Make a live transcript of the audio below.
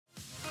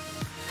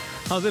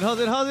How's it, how's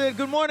it, how's it?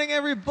 Good morning,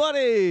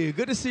 everybody.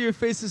 Good to see your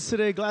faces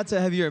today. Glad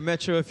to have you at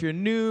Metro. If you're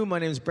new, my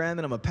name is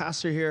Brandon. I'm a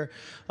pastor here.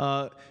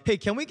 Hey,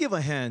 can we give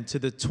a hand to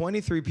the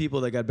 23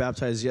 people that got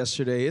baptized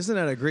yesterday? Isn't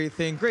that a great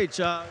thing? Great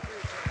job.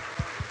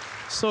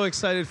 So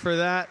excited for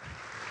that.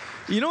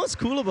 You know what's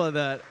cool about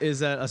that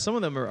is that some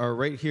of them are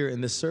right here in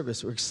this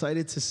service. We're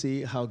excited to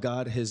see how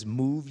God has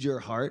moved your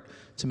heart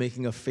to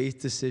making a faith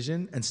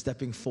decision and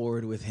stepping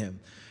forward with Him.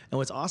 And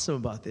what's awesome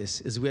about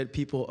this is we had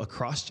people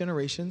across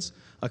generations,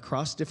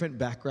 across different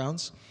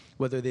backgrounds,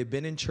 whether they've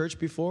been in church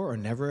before or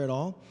never at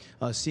all,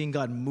 seeing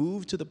God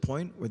move to the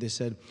point where they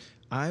said,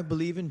 I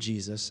believe in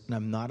Jesus, and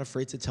I'm not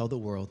afraid to tell the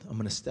world. I'm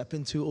going to step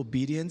into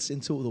obedience,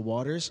 into the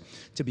waters,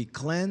 to be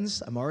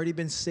cleansed. I've already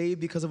been saved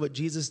because of what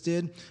Jesus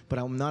did, but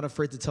I'm not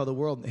afraid to tell the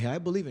world, hey, I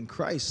believe in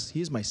Christ.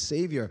 He's my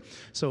Savior.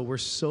 So we're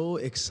so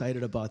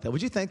excited about that.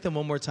 Would you thank them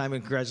one more time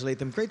and congratulate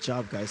them? Great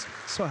job, guys.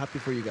 So happy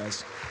for you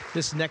guys.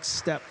 This next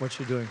step, what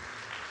you're doing.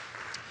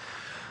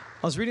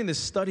 I was reading this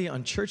study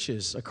on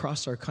churches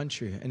across our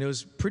country, and it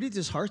was pretty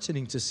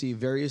disheartening to see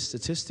various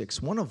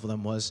statistics. One of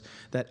them was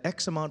that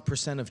X amount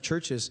 % of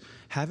churches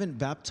haven't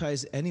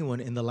baptized anyone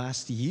in the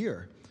last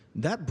year.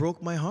 That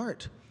broke my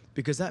heart,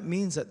 because that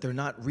means that they're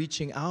not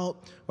reaching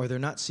out, or they're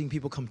not seeing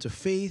people come to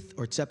faith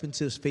or step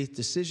into faith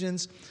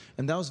decisions.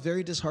 And that was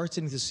very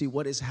disheartening to see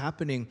what is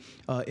happening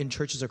in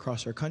churches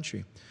across our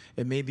country.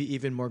 It made me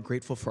even more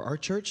grateful for our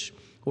church,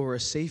 where we're a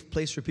safe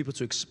place for people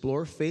to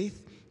explore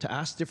faith, to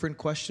ask different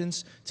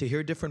questions, to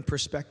hear different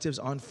perspectives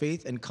on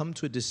faith, and come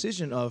to a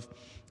decision of,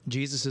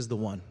 Jesus is the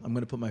one. I'm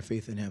going to put my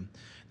faith in Him.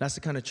 That's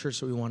the kind of church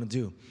that we want to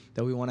do,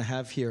 that we want to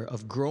have here,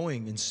 of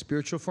growing in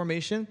spiritual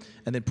formation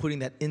and then putting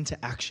that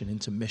into action,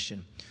 into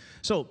mission.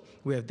 So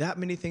we have that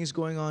many things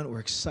going on. We're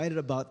excited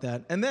about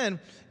that. And then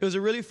it was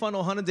a really fun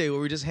Ohana day where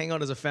we just hang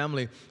out as a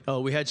family.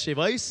 We had shave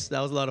ice.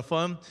 That was a lot of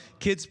fun.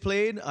 Kids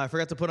played. I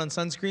forgot to put on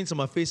sunscreen, so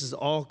my face is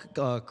all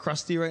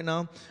crusty right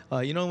now.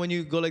 You know when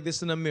you go like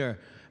this in the mirror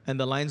and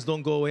the lines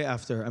don't go away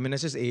after. I mean,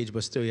 that's just age,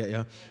 but still,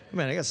 yeah.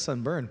 Man, I got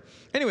sunburn.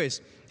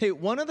 Anyways, hey,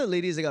 one of the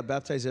ladies that got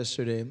baptized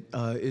yesterday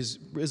is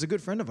a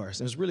good friend of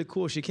ours. It was really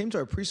cool. She came to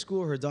our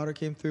preschool. Her daughter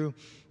came through.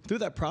 Through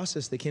that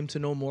process, they came to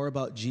know more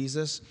about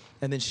Jesus,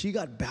 and then she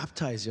got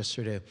baptized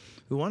yesterday.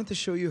 We wanted to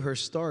show you her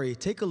story.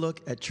 Take a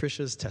look at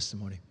Trisha's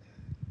testimony.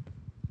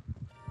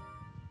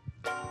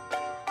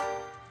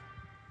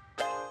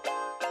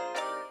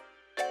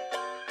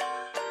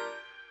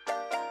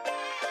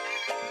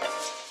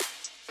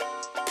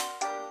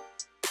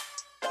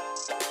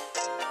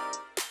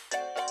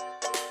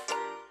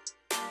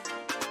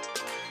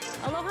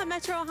 Aloha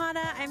Metro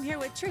Ohana, I'm here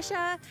with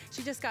Trisha.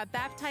 She just got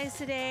baptized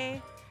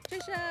today.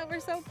 Trisha, we're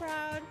so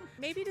proud.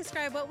 Maybe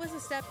describe what was the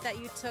step that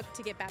you took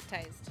to get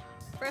baptized?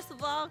 First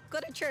of all, go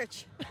to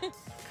church.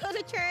 Go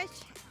to church,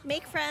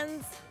 make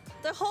friends.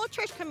 The whole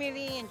church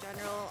community in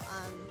general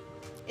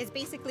is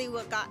basically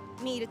what got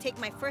me to take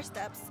my first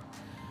steps.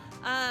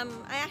 I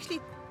actually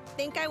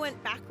think I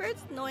went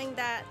backwards, knowing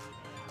that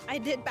I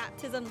did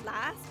baptism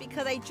last,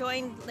 because I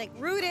joined like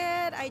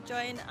Rooted, I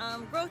joined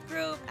Growth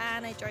Group,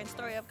 and I joined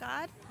Story of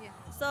God. Yeah.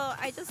 So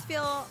I just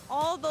feel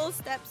all those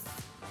steps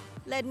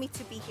led me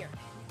to be here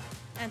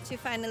and to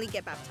finally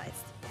get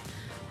baptized.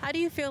 How do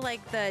you feel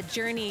like the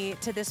journey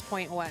to this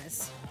point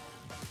was?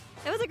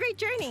 It was a great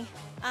journey.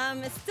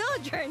 It's still a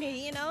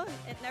journey, you know,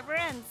 it never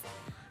ends.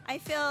 I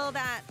feel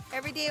that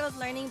every day I was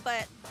learning,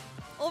 but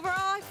overall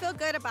I feel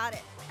good about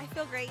it. I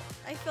feel great.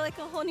 I feel like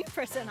a whole new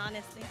person,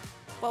 honestly.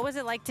 What was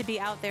it like to be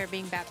out there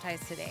being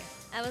baptized today?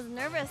 I was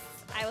nervous.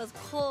 I was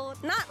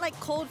cold. Not like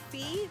cold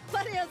feet,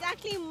 but it was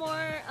actually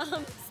more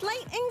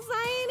slight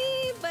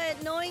anxiety,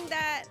 but knowing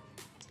that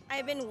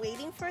I've been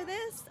waiting for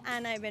this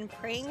and I've been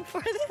praying for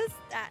this,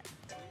 that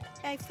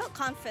I felt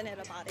confident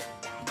about it.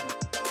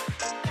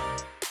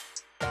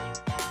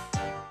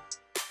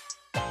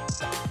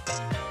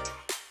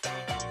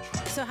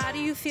 So how do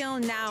you feel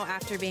now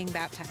after being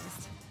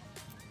baptized?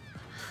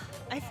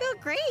 I feel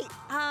great.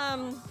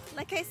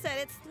 Like I said,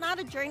 it's not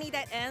a journey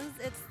that ends.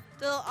 It's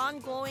still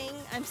ongoing.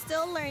 I'm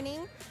still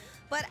learning,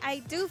 but I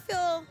do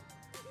feel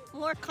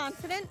more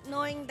confident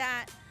knowing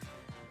that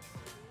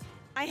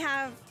I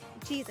have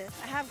Jesus,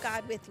 I have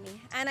God with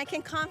me, and I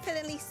can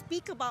confidently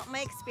speak about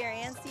my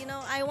experience. You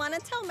know, I want to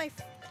tell my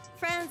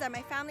friends and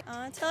my family,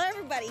 tell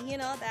everybody, you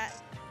know, that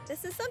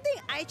this is something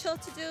I chose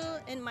to do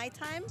in my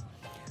time.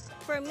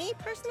 For me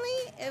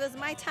personally, it was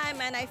my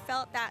time, and I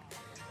felt that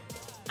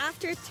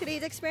after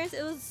today's experience,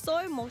 it was so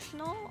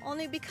emotional,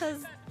 only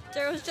because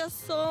there was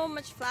just so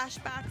much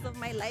flashbacks of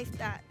my life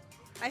that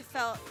I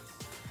felt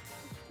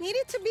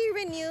needed to be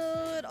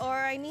renewed, or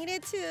I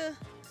needed to,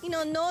 you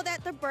know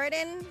that the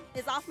burden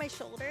is off my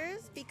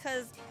shoulders,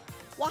 because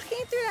walking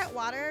through that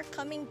water,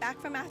 coming back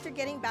from after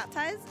getting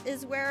baptized,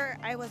 is where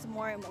I was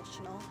more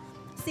emotional.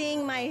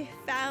 Seeing my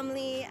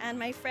family and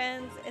my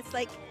friends, it's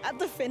like at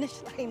the finish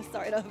line,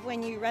 sort of,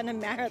 when you run a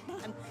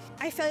marathon.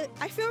 I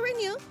feel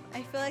renewed.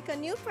 I feel like a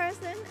new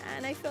person,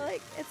 and I feel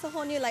like it's a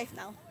whole new life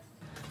now.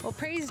 Well,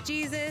 praise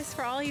Jesus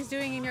for all He's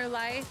doing in your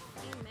life.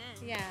 Amen.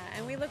 Yeah,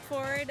 and we look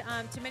forward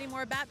to many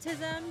more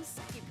baptisms.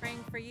 Keep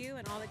praying for you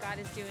and all that God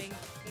is doing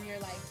in your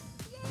life.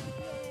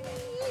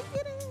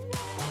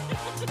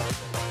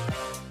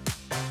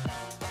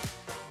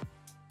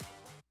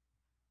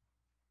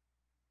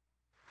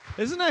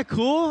 Isn't that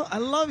cool? I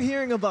love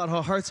hearing about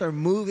how hearts are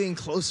moving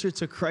closer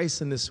to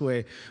Christ in this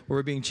way, where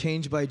we're being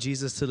changed by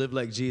Jesus to live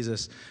like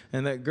Jesus.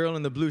 And that girl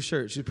in the blue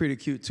shirt, she's pretty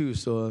cute too.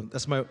 So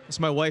that's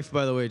my wife,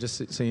 by the way,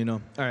 just so you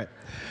know. All right.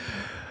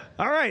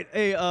 All right,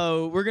 hey,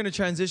 we're going to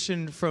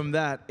transition from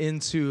that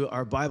into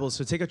our Bibles.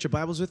 So take out your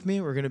Bibles with me.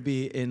 We're going to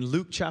be in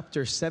Luke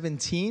chapter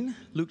 17.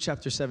 Luke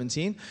chapter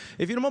 17.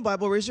 If you don't have a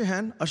Bible, raise your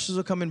hand. Ushers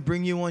will come and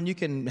bring you one. You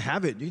can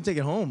have it. You can take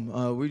it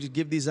home. We just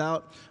give these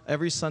out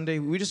every Sunday.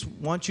 We just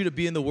want you to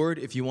be in the Word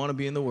if you want to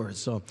be in the Word.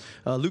 So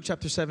Luke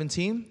chapter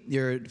 17,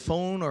 your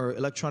phone or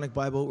electronic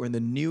Bible, we're in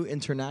the New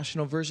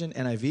International Version,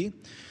 NIV.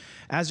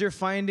 As you're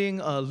finding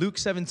Luke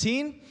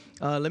 17,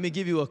 let me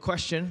give you a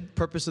question.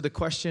 Purpose of the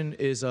question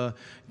is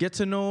get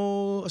to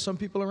know some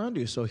people around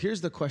you. So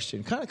here's the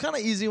question. Kind of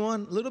easy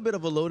one. A little bit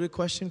of a loaded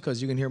question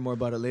because you can hear more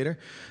about it later.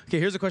 Okay,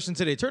 here's the question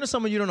today. Turn to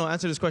someone you don't know.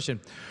 Answer this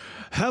question.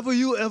 Have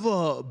you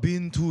ever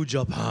been to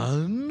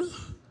Japan?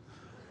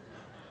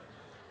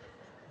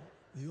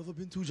 You ever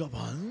been to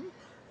Japan?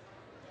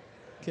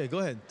 Okay, go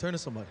ahead. Turn to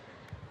somebody.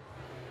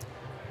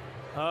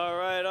 All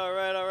right.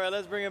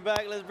 Let's bring it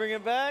back. Bring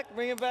it back.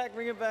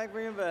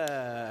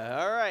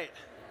 All right.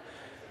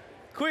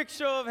 Quick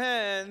show of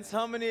hands.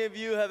 How many of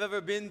you have ever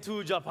been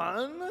to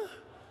Japan?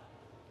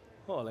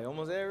 Oh, like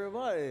almost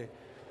everybody.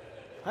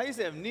 How you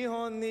say it?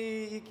 Nihon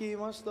ni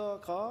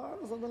ikimashita ka?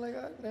 Something like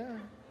that? Yeah.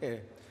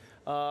 Okay.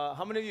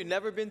 How many of you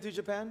never been to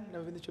Japan?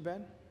 Never been to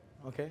Japan?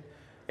 Okay.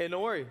 Hey,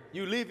 don't worry.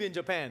 You live in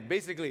Japan,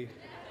 basically.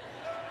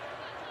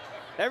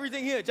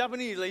 Everything here,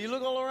 Japanese, like you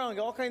look all around,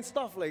 got all kinds of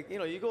stuff. Like, you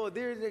know, you go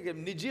there, like a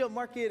Nijia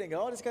market and got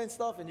all this kind of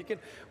stuff. And you can,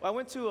 I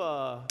went to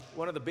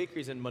one of the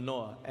bakeries in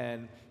Manoa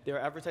and they were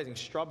advertising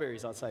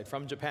strawberries outside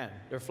from Japan.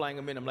 They're flying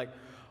them in. I'm like,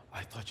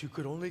 I thought you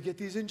could only get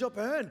these in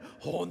Japan.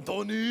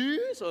 Hontoni?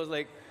 So I was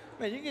like,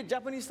 man, you can get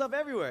Japanese stuff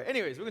everywhere.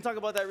 Anyways, we're going to talk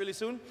about that really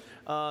soon.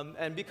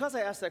 And because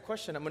I asked that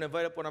question, I'm going to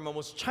invite up one of our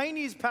most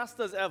Chinese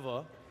pastors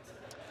ever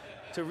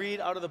to read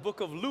out of the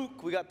book of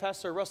Luke. We got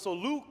Pastor Russell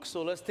Luke,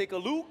 so let's take a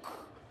Luke.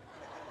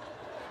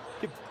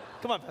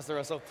 Come on, Pastor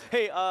Russell.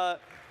 Hey,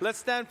 let's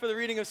stand for the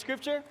reading of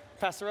Scripture.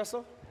 Pastor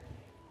Russell.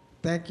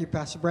 Thank you,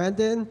 Pastor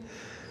Brandon.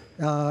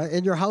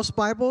 In your house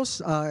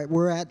Bibles,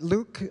 we're at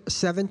Luke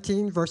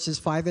 17, verses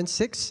 5 and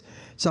 6.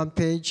 It's on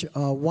page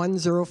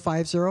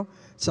 1050.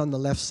 It's on the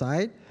left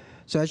side.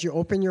 So as you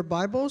open your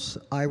Bibles,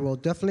 I will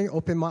definitely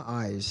open my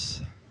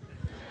eyes.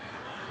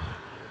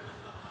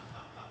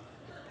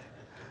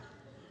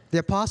 The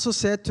apostle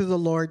said to the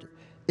Lord,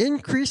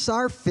 "Increase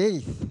our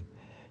faith."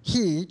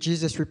 He,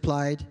 Jesus,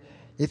 replied,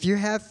 "If you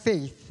have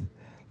faith,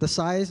 the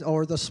size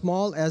or the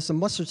small as a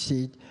mustard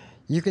seed,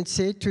 you can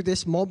say to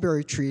this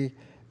mulberry tree,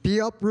 'Be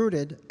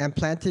uprooted and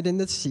planted in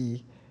the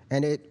sea,'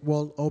 and it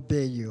will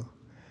obey you."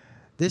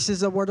 This is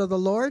the word of the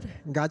Lord.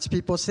 God's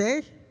people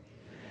say,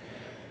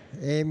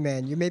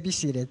 Amen. You may be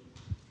seated.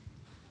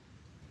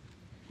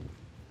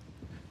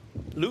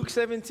 Luke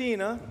 17,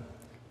 huh?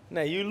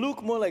 Now, you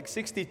look more like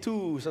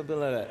 62, something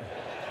like that.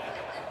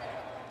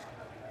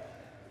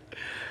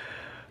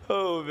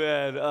 Oh,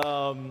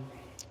 man.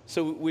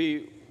 So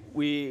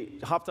we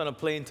hopped on a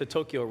plane to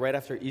Tokyo right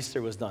after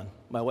Easter was done.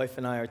 My wife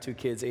and I, our two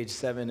kids, age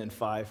 7 and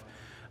 5.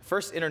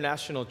 First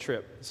international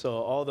trip. So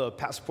all the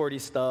passporty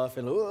stuff.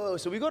 And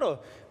so we go to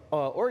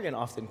Oregon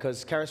often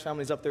because Kara's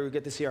family's up there. We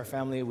get to see our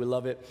family. We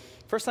love it.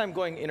 First time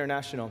going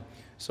international.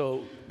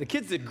 So the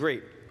kids did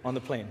great on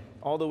the plane,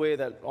 all the way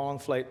that long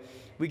flight.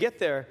 We get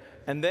there,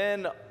 and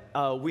then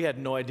we had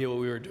no idea what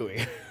we were doing.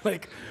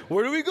 Like,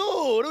 where do we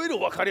go? What do we do?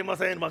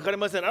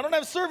 Wakarimasen. I don't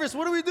have service.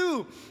 What do we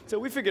do? So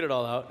we figured it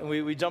all out, and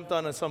we jumped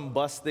on some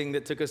bus thing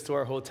that took us to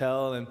our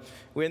hotel, and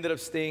we ended up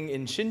staying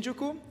in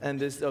Shinjuku, and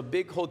there's a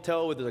big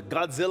hotel with a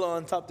Godzilla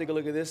on top. Take a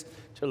look at this.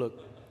 Take a look.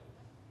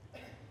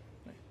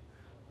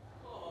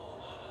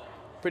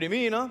 Pretty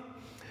mean, huh?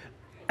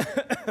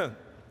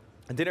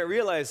 I didn't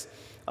realize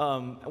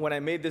when I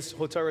made this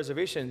hotel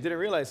reservation, didn't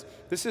realize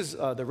this is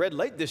the red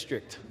light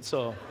district.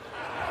 So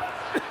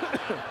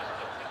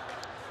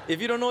if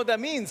you don't know what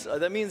that means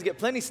get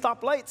plenty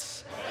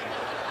stoplights.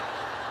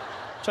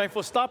 Trying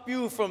to stop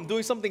you from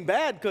doing something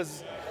bad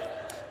because,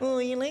 oh,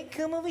 you like,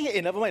 come over here.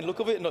 Hey, never mind, look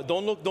over it. No,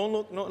 don't look.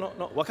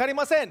 No.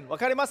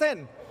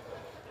 Wakarimasen.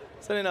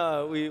 So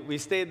then we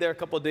stayed there a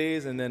couple of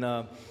days, and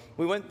then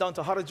we went down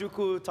to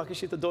Harajuku,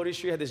 Takeshita Dori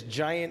Street, had this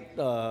giant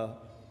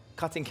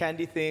cotton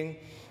candy thing.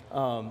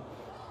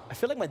 I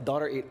feel like my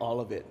daughter ate all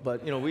of it,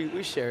 but you know,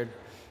 we shared.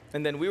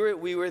 And then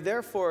we were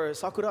there for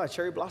Sakura,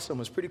 cherry blossom. It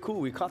was pretty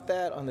cool. We caught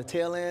that on the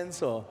tail end,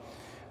 so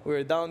we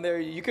were down there.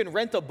 You can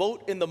rent a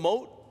boat in the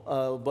moat,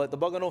 but the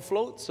bug no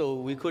float, so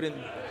we couldn't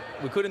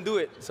do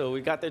it. So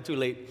we got there too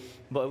late.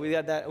 But we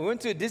had that. We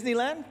went to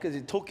Disneyland because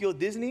it's Tokyo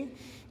Disney.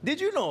 Did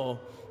you know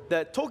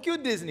that Tokyo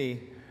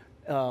Disney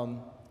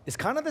It's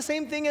kind of the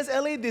same thing as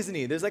LA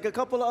Disney. There's like a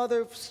couple of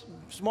other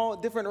small,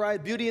 different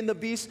rides, Beauty and the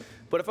Beast.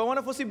 But if I want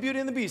to go see Beauty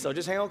and the Beast, I'll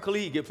just hang out with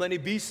Khalid, get plenty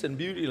of beasts and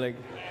beauty.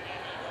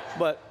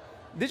 But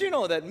did you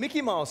know that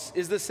Mickey Mouse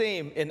is the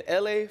same in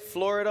LA,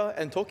 Florida,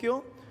 and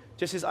Tokyo?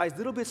 Just his eyes a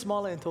little bit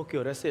smaller in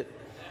Tokyo, that's it.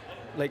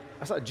 Like,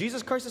 I thought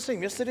Jesus Christ the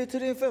same, yesterday,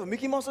 today, and forever.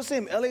 Mickey Mouse the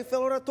same, LA,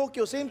 Florida,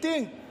 Tokyo, same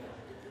thing.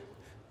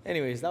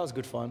 Anyways, that was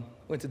good fun.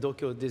 Went to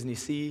Tokyo, Disney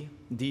C,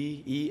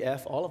 D, E,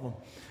 F, all of them.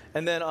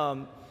 And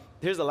then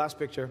here's the last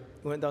picture.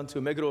 We went down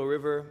to Meguro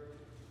River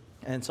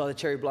and saw the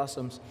cherry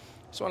blossoms.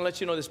 Just want to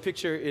let you know this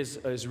picture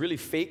is really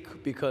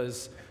fake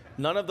because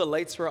none of the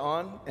lights were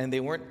on and they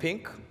weren't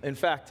pink. In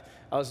fact,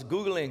 I was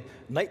Googling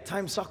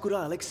nighttime sakura,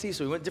 I like see.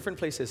 So we went different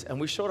places and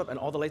we showed up and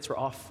all the lights were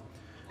off.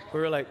 We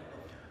were like,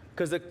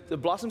 because the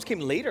blossoms came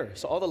later.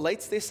 So all the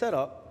lights they set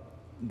up,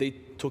 they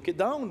took it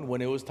down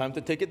when it was time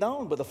to take it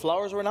down, but the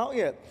flowers weren't out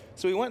yet.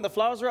 So we went and the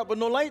flowers were out, but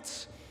no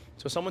lights.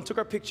 So someone took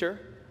our picture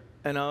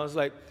and I was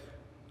like,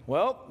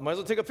 well, might as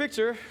well take a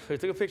picture. So I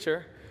took a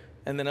picture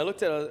and then I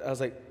looked at it, I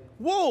was like,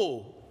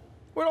 whoa,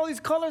 where'd all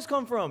these colors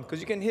come from? Because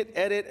you can hit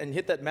edit and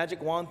hit that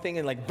magic wand thing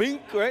and like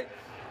blink, right?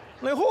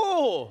 I'm like,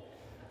 whoa.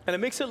 And it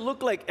makes it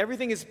look like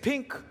everything is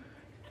pink.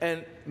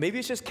 And maybe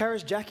it's just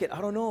Kara's jacket,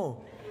 I don't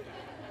know.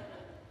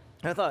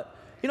 And I thought,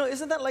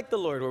 isn't that like the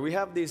Lord, where we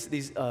have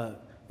these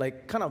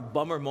like kind of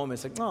bummer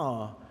moments, like,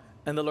 oh,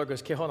 and the Lord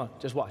goes, okay, hold on,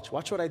 just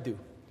watch what I do.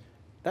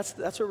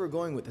 That's where we're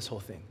going with this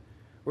whole thing.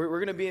 We're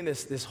going to be in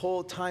this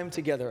whole time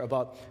together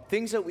about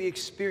things that we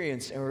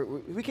experience,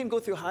 and we can go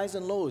through highs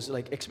and lows,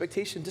 like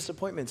expectation,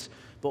 disappointments,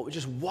 but we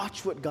just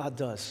watch what God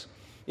does.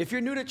 If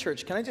you're new to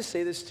church, can I just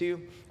say this to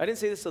you? I didn't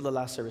say this to the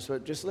last service,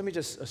 but let me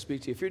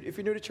speak to you. If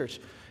you're new to church,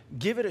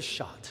 give it a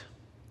shot.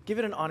 Give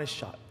it an honest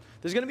shot.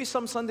 There's going to be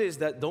some Sundays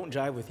that don't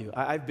jive with you.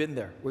 I've been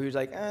there, where you're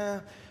like,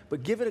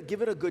 but give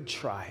it a good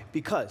try,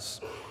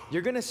 because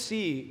you're going to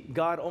see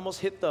God almost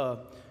hit the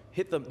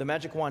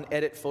magic wand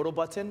edit photo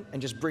button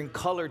and just bring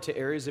color to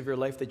areas of your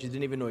life that you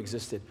didn't even know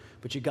existed.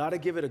 But you got to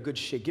give it a good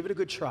shake, give it a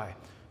good try.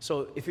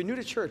 So if you're new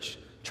to church,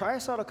 try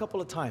us out a couple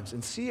of times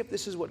and see if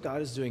this is what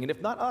God is doing. And if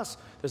not us,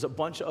 there's a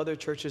bunch of other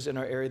churches in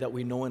our area that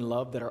we know and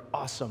love that are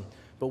awesome.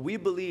 But we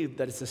believe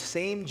that it's the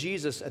same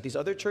Jesus at these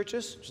other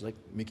churches, just like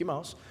Mickey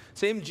Mouse,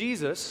 same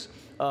Jesus.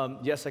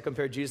 Yes, I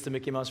compared Jesus to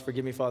Mickey Mouse,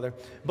 forgive me, Father.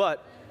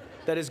 But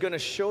that is going to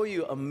show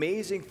you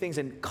amazing things,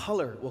 and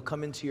color will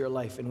come into your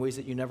life in ways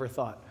that you never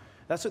thought.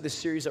 That's what this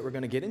series that we're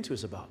going to get into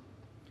is about.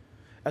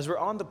 As we're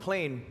on the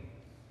plane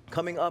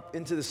coming up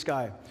into the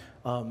sky,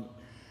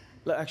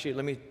 actually,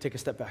 let me take a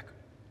step back.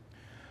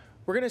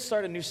 We're going to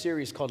start a new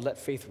series called Let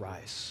Faith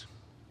Rise.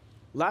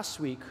 Last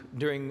week,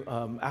 during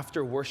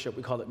after worship,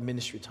 we called it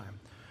ministry time.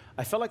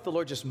 I felt like the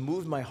Lord just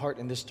moved my heart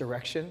in this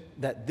direction,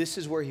 that this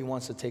is where He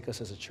wants to take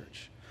us as a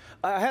church.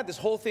 I had this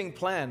whole thing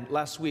planned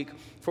last week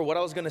for what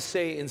I was going to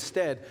say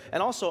instead.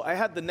 And also, I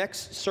had the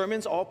next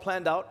sermons all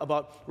planned out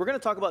about, we're going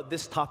to talk about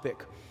this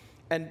topic.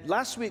 And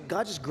last week,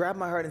 God just grabbed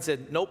my heart and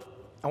said, nope,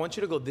 I want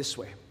you to go this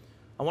way.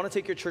 I want to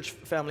take your church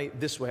family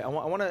this way. I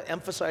want to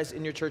emphasize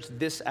in your church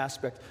this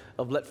aspect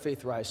of Let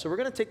Faith Rise. So we're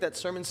going to take that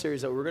sermon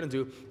series that we're going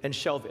to do and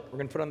shelve it. We're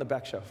going to put it on the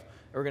back shelf.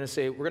 And we're going to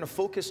say, we're going to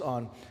focus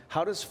on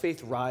how does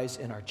faith rise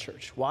in our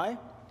church. Why?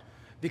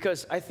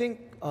 Because I think,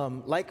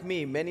 like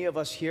me, many of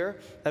us here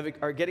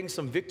are getting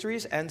some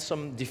victories and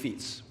some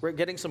defeats. We're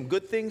getting some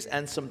good things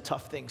and some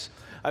tough things.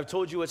 I've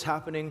told you what's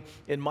happening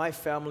in my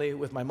family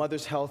with my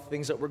mother's health,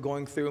 things that we're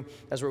going through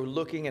as we're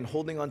looking and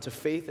holding on to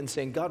faith and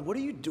saying, God, what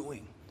are you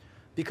doing?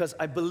 Because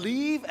I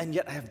believe and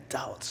yet I have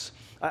doubts.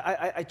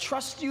 I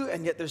trust you,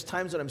 and yet there's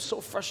times that I'm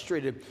so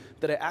frustrated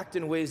that I act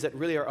in ways that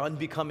really are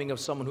unbecoming of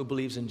someone who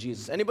believes in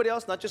Jesus. Anybody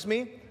else? Not just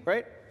me,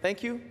 right?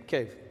 Thank you.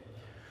 Okay.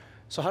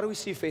 So how do we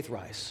see faith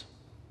rise?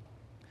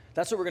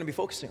 That's what we're going to be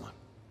focusing on.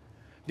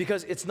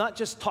 Because it's not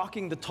just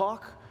talking the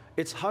talk,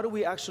 it's how do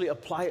we actually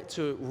apply it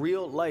to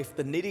real life,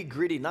 the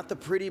nitty-gritty, not the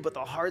pretty, but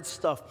the hard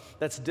stuff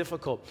that's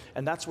difficult.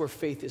 And that's where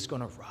faith is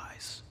going to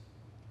rise.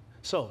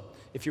 So,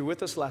 if you're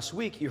with us last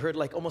week, you heard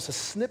like almost a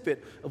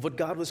snippet of what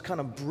God was kind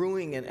of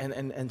brewing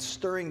and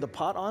stirring the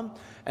pot on.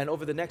 And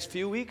over the next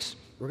few weeks,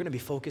 we're going to be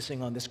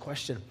focusing on this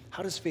question.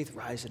 How does faith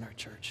rise in our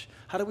church?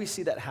 How do we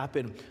see that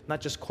happen,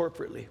 not just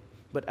corporately,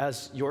 but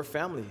as your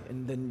family?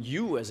 And then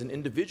you as an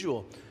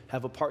individual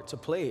have a part to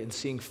play in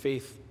seeing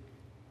faith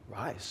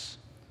rise.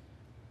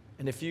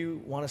 And if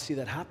you want to see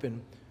that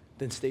happen,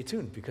 then stay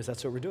tuned, because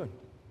that's what we're doing.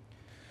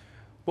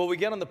 Well, we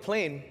get on the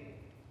plane,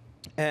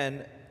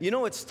 and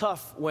it's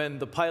tough when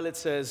the pilot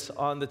says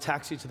on the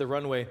taxi to the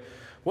runway,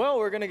 well,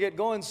 we're going to get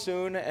going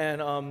soon,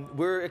 and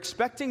we're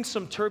expecting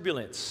some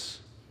turbulence.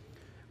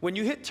 When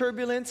you hit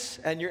turbulence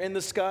and you're in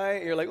the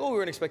sky, you're like, oh, we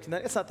weren't expecting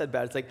that. It's not that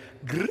bad. It's like,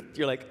 grrrt.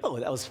 You're like, oh,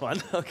 that was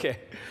fun. Okay.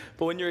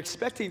 But when you're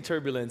expecting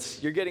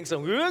turbulence, you're getting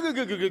some,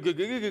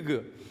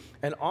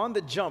 and on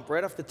the jump,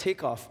 right off the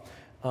takeoff,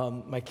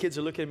 my kids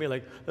are looking at me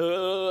like,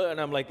 and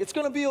I'm like, it's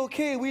going to be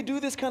okay. We do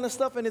this kind of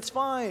stuff, and it's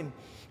fine.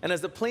 And as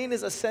the plane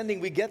is ascending,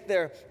 we get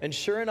there, and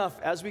sure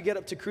enough, as we get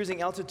up to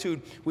cruising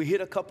altitude, we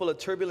hit a couple of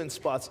turbulent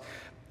spots,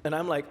 and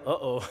I'm like,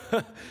 uh-oh,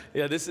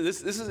 yeah,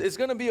 it's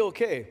going to be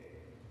okay.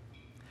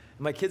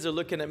 My kids are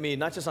looking at me,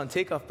 not just on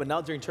takeoff, but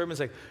now during turbulence,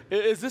 like,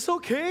 is this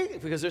okay?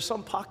 Because there's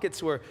some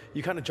pockets where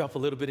you kind of drop a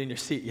little bit in your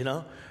seat, you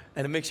know?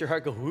 And it makes your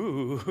heart go,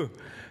 ooh.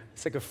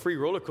 It's like a free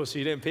roller coaster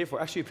you didn't pay for.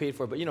 Actually, you paid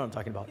for it, but you know what I'm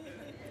talking about.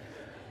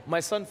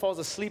 My son falls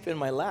asleep in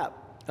my lap,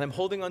 and I'm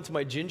holding onto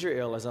my ginger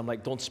ale as I'm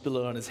like, don't spill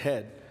it on his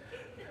head.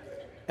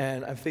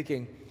 And I'm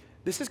thinking,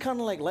 this is kind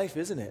of like life,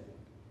 isn't it?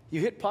 You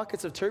hit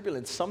pockets of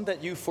turbulence, some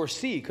that you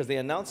foresee because they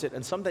announce it,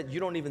 and some that you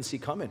don't even see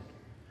coming.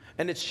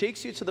 And it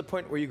shakes you to the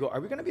point where you go, are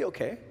we going to be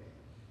okay?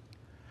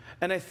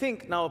 And I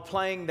think now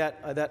applying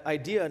that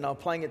idea, now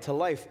applying it to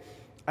life,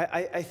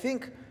 I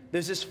think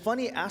there's this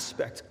funny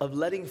aspect of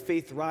letting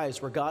faith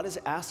rise where God is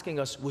asking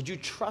us, would you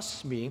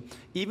trust me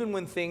even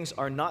when things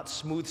are not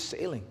smooth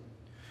sailing?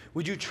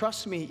 Would you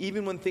trust me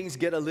even when things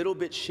get a little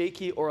bit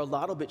shaky or a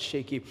lot bit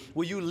shaky?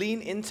 Will you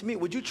lean into me?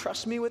 Would you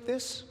trust me with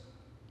this?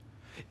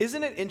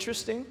 Isn't it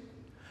interesting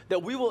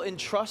that we will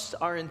entrust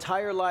our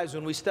entire lives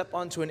when we step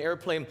onto an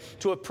airplane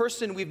to a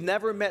person we've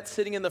never met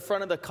sitting in the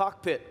front of the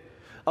cockpit?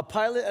 A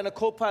pilot and a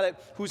co-pilot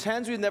whose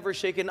hands we've never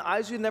shaken,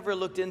 eyes we've never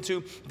looked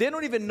into. They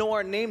don't even know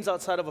our names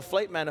outside of a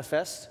flight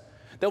manifest.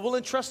 That we'll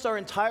entrust our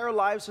entire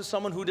lives to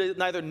someone who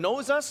neither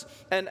knows us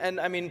and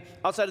I mean,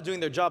 outside of doing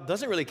their job,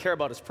 doesn't really care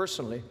about us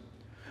personally.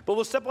 But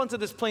we'll step onto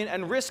this plane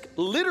and risk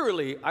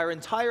literally our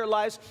entire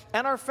lives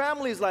and our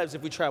families' lives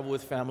if we travel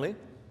with family.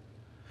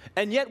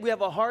 And yet we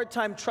have a hard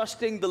time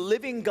trusting the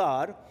living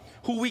God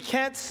who we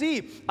can't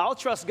see. I'll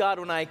trust God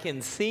when I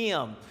can see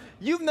Him.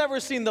 You've never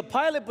seen the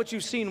pilot, but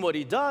you've seen what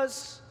He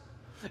does.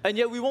 And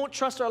yet we won't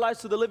trust our lives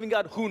to the living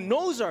God who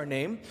knows our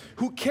name,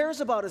 who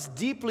cares about us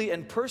deeply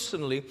and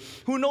personally,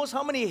 who knows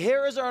how many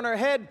hairs are on our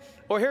head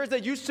or hairs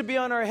that used to be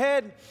on our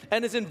head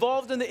and is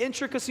involved in the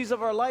intricacies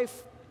of our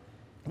life.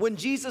 When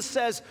Jesus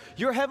says,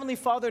 your heavenly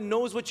Father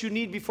knows what you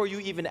need before you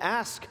even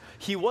ask,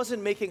 He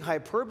wasn't making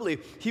hyperbole.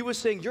 He was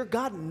saying, your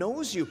God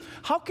knows you.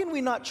 How can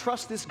we not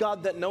trust this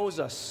God that knows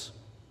us?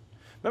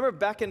 Remember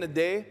back in the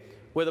day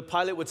where the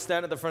pilot would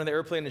stand at the front of the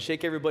airplane and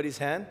shake everybody's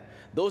hand?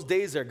 Those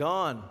days are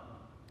gone.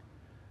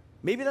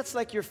 Maybe that's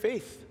like your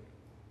faith.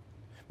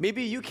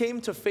 Maybe you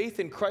came to faith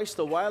in Christ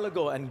a while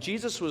ago and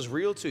Jesus was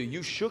real to you.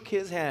 You shook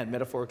His hand,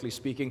 metaphorically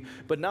speaking,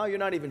 but now you're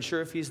not even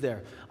sure if He's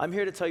there. I'm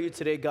here to tell you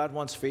today, God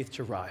wants faith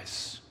to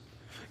rise.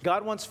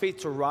 God wants faith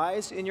to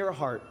rise in your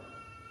heart.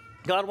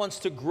 God wants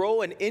to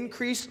grow and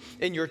increase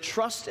in your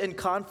trust and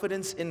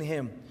confidence in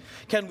Him.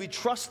 Can we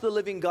trust the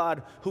living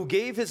God who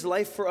gave His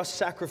life for us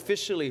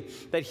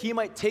sacrificially that He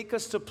might take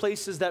us to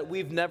places that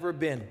we've never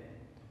been?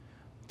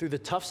 Through the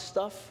tough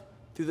stuff,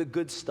 through the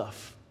good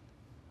stuff,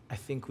 I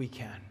think we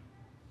can.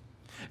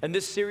 And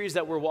this series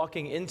that we're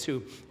walking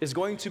into is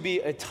going to be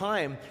a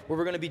time where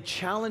we're going to be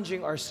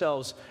challenging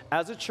ourselves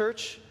as a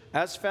church,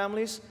 as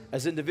families,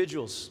 as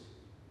individuals.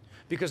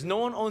 Because no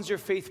one owns your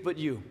faith but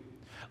you.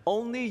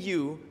 Only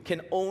you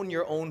can own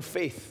your own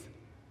faith.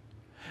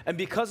 And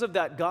because of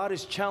that, God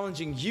is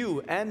challenging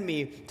you and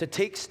me to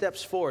take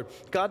steps forward.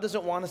 God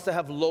doesn't want us to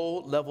have low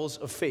levels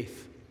of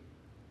faith.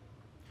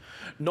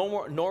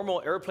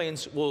 Normal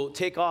airplanes will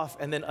take off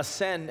and then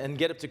ascend and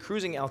get up to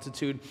cruising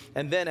altitude.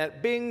 And then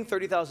at bing,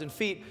 30,000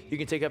 feet, you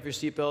can take off your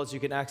seatbelts, you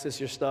can access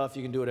your stuff,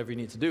 you can do whatever you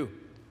need to do.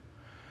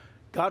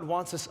 God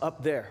wants us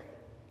up there.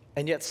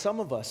 And yet some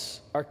of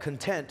us are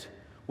content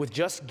with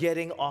just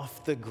getting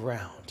off the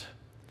ground.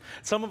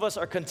 Some of us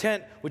are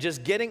content with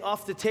just getting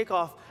off the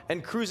takeoff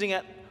and cruising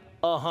at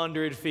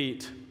 100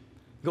 feet.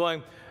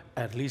 Going,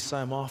 at least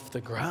I'm off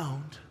the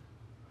ground.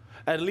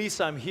 At least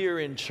I'm here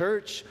in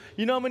church.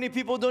 You know how many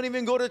people don't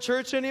even go to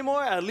church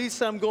anymore? At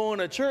least I'm going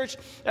to church.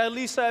 At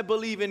least I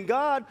believe in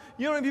God.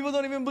 You know how many people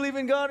don't even believe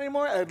in God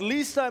anymore? At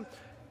least I'm...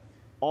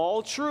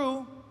 All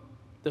true.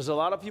 There's a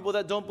lot of people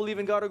that don't believe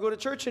in God or go to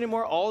church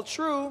anymore. All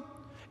true.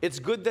 It's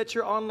good that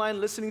you're online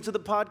listening to the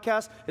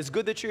podcast. It's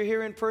good that you're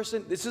here in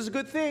person. This is a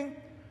good thing.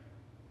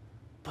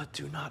 But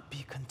do not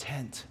be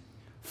content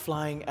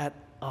flying at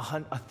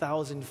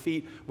 1,000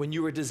 feet when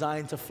you were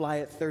designed to fly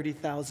at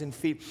 30,000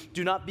 feet.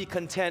 Do not be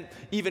content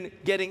even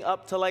getting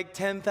up to like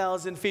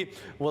 10,000 feet.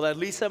 Well, at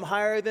least I'm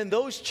higher than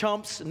those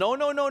chumps. No,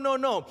 no, no, no,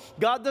 no.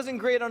 God doesn't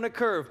grade on a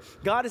curve.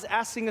 God is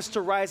asking us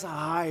to rise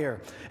higher.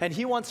 And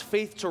He wants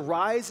faith to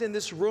rise in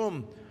this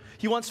room.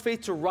 He wants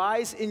faith to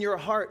rise in your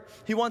heart.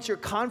 He wants your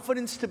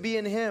confidence to be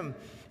in Him.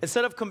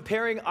 Instead of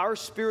comparing our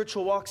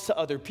spiritual walks to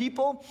other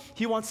people,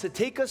 He wants to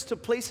take us to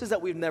places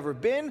that we've never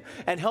been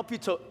and help you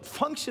to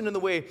function in the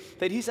way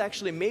that He's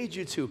actually made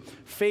you to.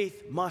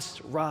 Faith must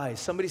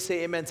rise. Somebody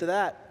say amen to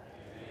that.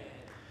 Amen.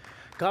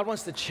 God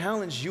wants to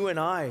challenge you and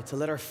I to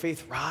let our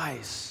faith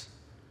rise.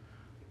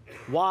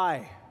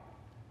 Why?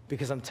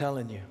 Because I'm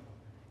telling you,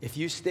 if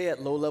you stay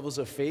at low levels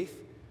of faith,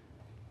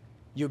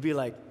 you'll be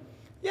like,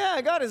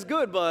 yeah, God is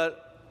good,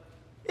 but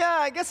yeah,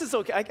 I guess it's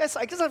okay. I guess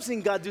I've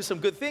seen God do some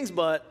good things,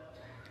 but...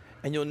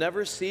 And you'll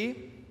never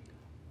see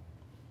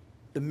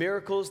the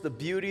miracles, the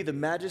beauty, the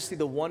majesty,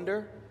 the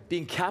wonder,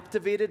 being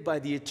captivated by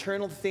the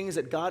eternal things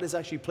that God is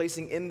actually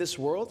placing in this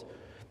world,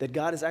 that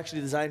God is actually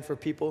designed for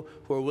people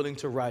who are willing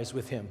to rise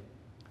with Him.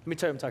 Let me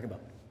tell you what I'm talking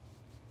about.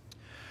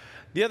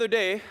 The other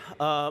day,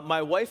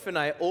 my wife and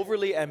I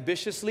overly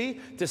ambitiously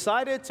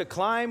decided to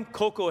climb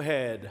Coco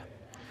Head.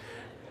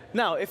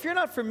 Now, if you're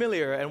not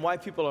familiar and why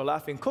people are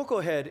laughing, Coco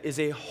Head is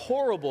a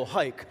horrible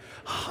hike.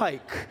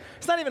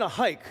 It's not even a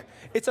hike.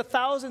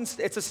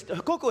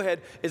 Coco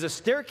Head is a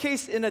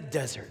staircase in a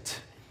desert.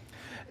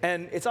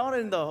 And it's out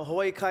in the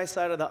Hawaii Kai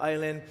side of the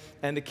island,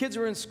 and the kids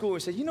were in school. We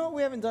said, you know what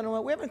we haven't done in a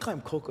while? We haven't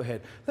climbed Coco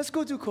Head. Let's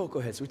go do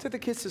Coco Head. So we took the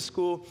kids to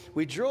school.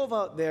 We drove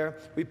out there.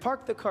 We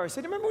parked the car. I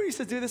said, remember when we used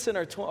to do this in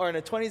our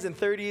 20s and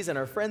 30s, and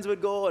our friends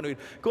would go, and we'd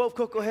go up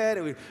Coco Head,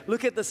 and we'd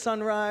look at the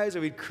sunrise,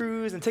 or we'd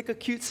cruise and take a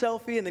cute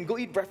selfie, and then go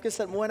eat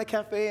breakfast at Moana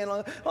Cafe, and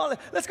all that.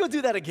 Let's go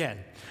do that again.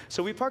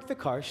 So we parked the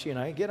car, she and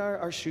I, get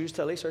our shoes,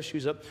 to lace our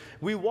shoes up.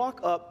 We walk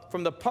up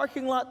from the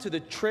parking lot to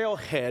the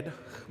trailhead,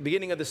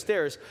 beginning of the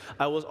stairs.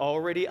 I was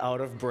already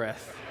out of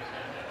breath.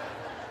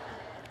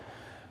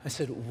 I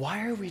said,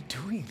 why are we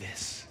doing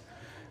this?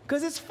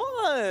 Because it's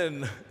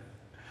fun.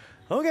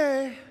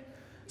 Okay.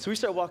 So we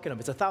start walking up.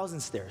 It's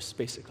 1,000 stairs,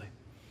 basically.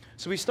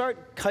 So we start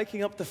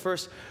hiking up the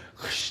first.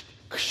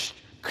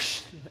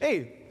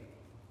 Hey,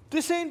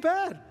 this ain't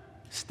bad.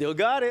 Still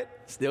got it.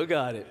 Still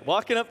got it.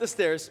 Walking up the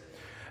stairs.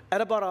 At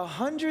about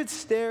 100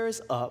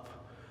 stairs up,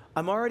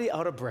 I'm already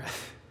out of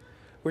breath.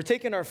 We're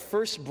taking our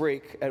first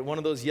break at one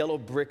of those yellow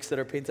bricks that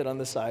are painted on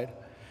the side.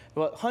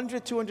 About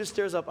 100, 200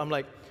 stairs up, I'm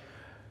like,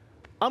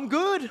 I'm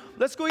good.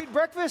 Let's go eat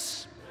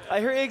breakfast.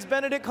 I hear Eggs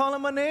Benedict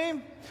calling my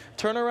name.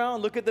 Turn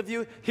around, look at the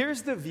view.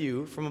 Here's the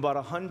view from about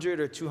 100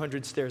 or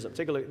 200 stairs up.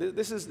 Take a look.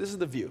 This is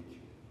the view.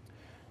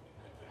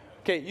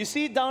 Okay, you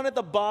see down at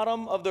the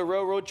bottom of the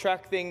railroad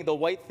track thing, the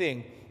white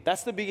thing,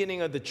 that's the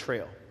beginning of the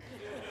trail.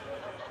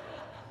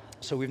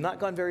 So we've not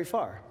gone very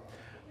far.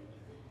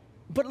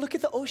 But look at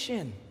the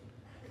ocean.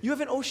 You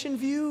have an ocean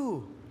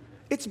view.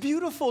 It's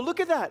beautiful. Look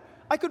at that.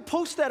 I could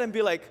post that and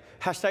be like,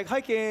 hashtag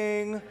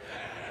hiking,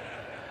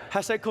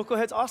 hashtag Coco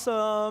Head's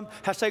awesome,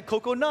 hashtag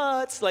Coco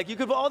Nuts. Like, you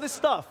could put all this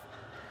stuff.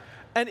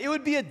 And it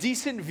would be a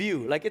decent view.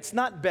 Like, it's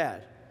not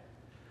bad.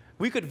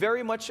 We could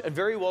very much and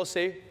very well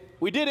say,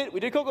 we did it, we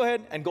did Coco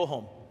Head, and go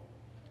home.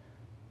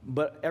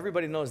 But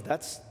everybody knows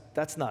that's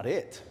not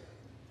it.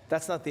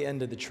 That's not the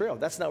end of the trail.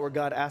 That's not where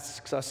God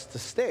asks us to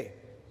stay.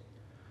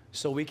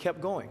 So we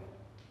kept going,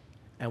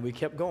 and we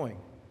kept going,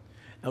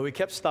 and we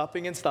kept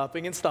stopping and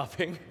stopping and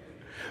stopping.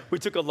 We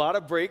took a lot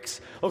of breaks.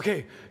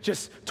 Okay,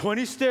 just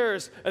 20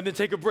 stairs and then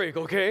take a break,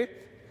 okay?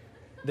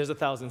 There's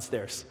 1,000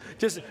 stairs.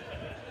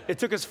 It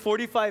took us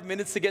 45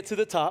 minutes to get to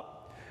the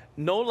top.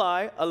 No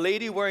lie, a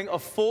lady wearing a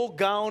full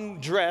gown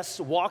dress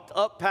walked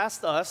up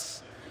past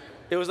us.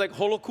 It was like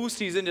holoku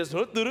season, just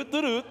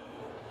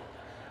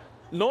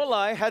no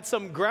lie, had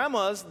some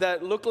grandmas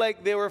that looked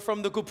like they were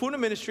from the Kupuna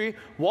ministry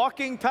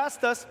walking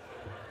past us.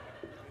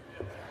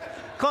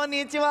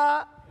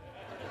 Konnichiwa.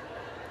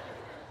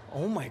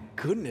 Oh my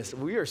goodness,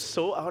 we are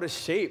so out of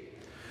shape.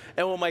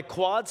 And when my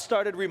quads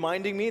started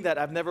reminding me that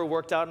I've never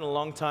worked out in a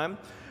long time,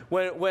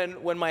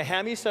 when my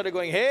hammy started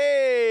going,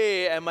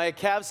 hey, and my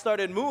calves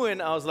started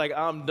mooing, I was like,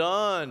 I'm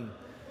done.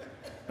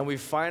 And we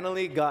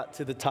finally got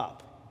to the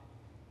top.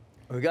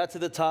 We got to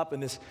the top,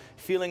 and this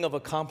feeling of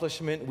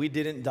accomplishment, we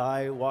didn't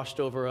die, washed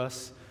over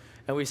us.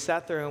 And we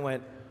sat there and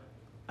went,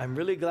 I'm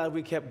really glad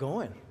we kept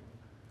going.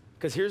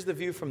 Because here's the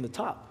view from the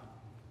top.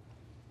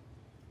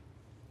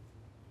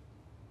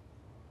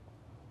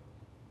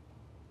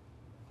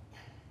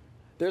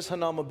 There's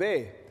Hanauma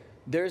Bay.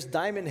 There's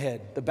Diamond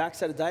Head, the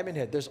backside of Diamond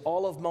Head. There's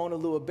all of Mauna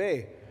Lua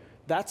Bay.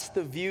 That's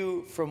the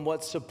view from where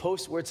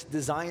it's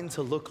designed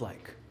to look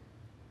like.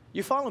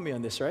 You follow me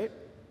on this, right?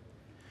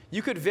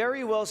 You could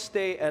very well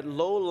stay at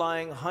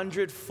low-lying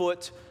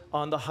 100-foot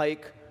on the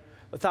hike,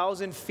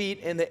 1,000 feet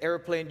in the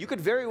airplane. You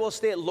could very well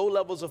stay at low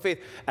levels of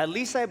faith. At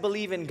least I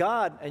believe in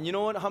God. And you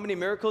know what? How many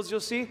miracles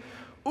you'll see?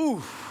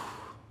 Oof,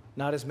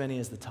 not as many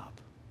as the top.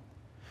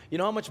 You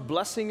know how much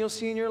blessing you'll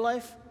see in your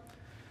life?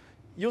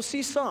 You'll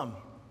see some.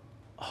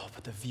 Oh,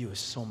 but the view is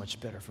so much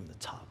better from the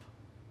top.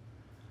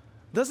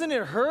 Doesn't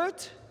it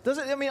hurt? I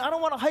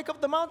don't want to hike up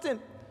the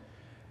mountain.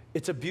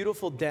 It's a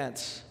beautiful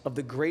dance of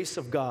the grace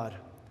of God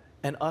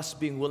and us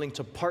being willing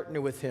to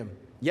partner with Him.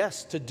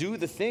 Yes, to do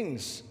the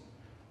things,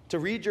 to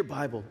read your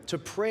Bible, to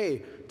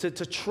pray, to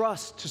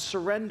trust, to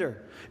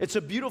surrender. It's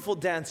a beautiful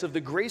dance of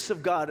the grace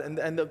of God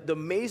and the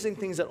amazing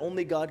things that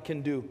only God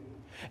can do.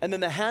 And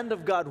then the hand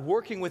of God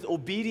working with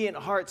obedient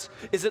hearts.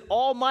 Is it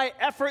all my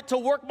effort to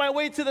work my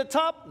way to the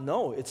top?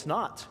 No, it's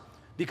not.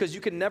 Because you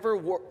can never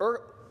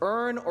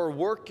earn or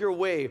work your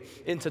way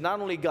into not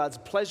only God's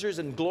pleasures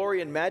and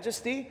glory and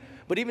majesty,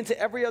 but even to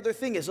every other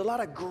thing. There's a lot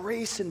of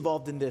grace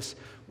involved in this.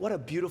 What a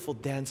beautiful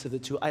dance of the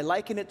two. I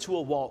liken it to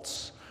a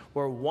waltz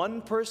where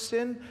one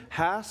person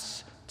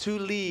has to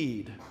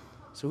lead.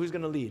 So who's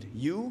going to lead?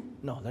 You?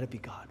 No, let it be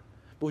God.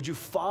 But would you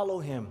follow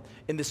Him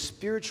in the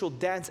spiritual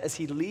dance as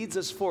He leads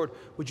us forward?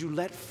 Would you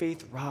let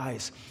faith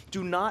rise?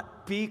 Do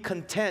not be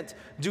content.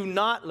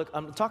 Look,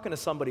 I'm talking to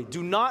somebody.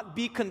 Do not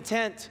be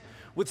content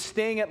with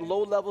staying at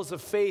low levels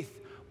of faith.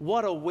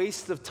 What a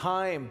waste of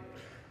time.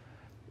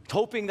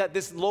 hoping that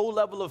this low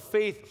level of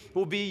faith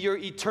will be your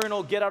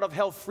eternal get out of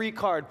hell free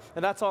card,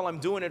 and that's all I'm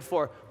doing it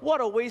for.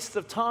 What a waste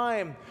of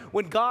time.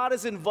 When God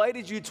has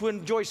invited you to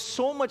enjoy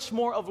so much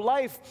more of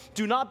life,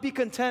 do not be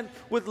content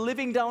with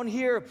living down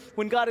here.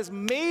 When God has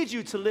made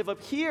you to live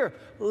up here,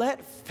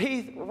 let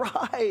faith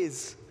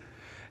rise.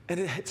 And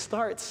it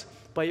starts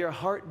by your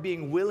heart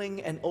being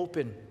willing and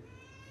open.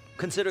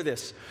 Consider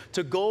this.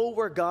 To go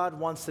where God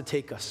wants to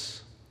take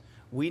us,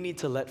 we need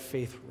to let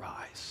faith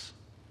rise.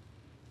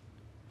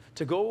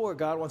 To go where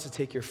God wants to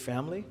take your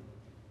family,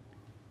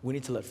 we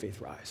need to let faith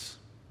rise.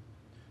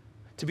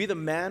 To be the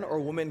man or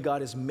woman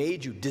God has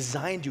made you,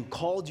 designed you,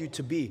 called you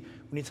to be,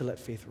 we need to let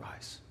faith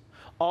rise.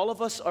 All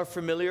of us are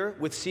familiar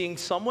with seeing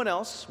someone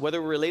else,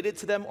 whether we're related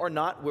to them or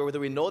not, whether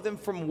we know them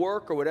from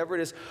work or whatever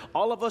it is.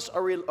 All of us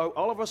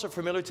are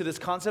familiar to this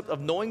concept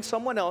of knowing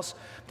someone else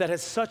that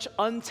has such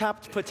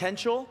untapped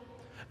potential,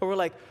 and we're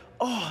like,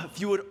 oh, if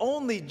you would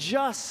only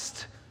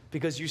just,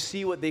 because you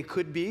see what they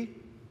could be.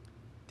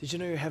 Did you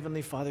know your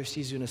Heavenly Father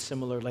sees you in a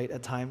similar light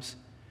at times?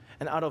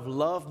 And out of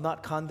love,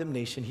 not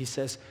condemnation, He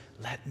says,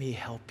 let me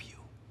help you.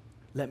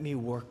 Let me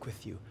work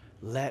with you.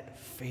 Let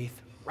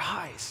faith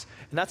rise.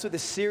 And that's what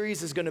this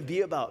series is going to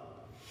be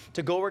about.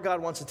 To go where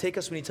God wants to take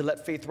us, we need to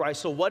let faith rise.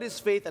 So what is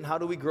faith and how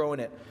do we grow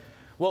in it?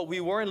 Well, we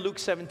were in Luke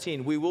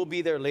 17. We will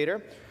be there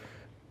later.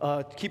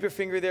 Keep your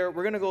finger there.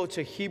 We're going to go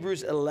to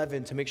Hebrews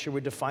 11 to make sure we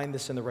define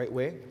this in the right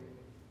way.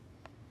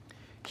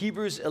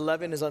 Hebrews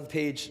 11 is on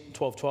page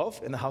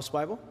 1212 in the House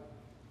Bible.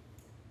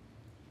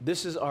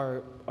 This is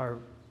our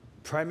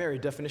primary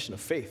definition of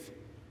faith.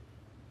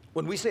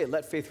 When we say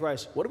let faith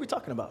rise, what are we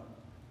talking about?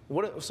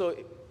 So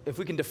if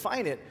we can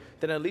define it,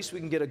 then at least we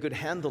can get a good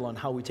handle on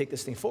how we take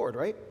this thing forward,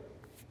 right?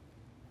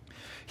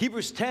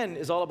 Hebrews 10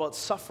 is all about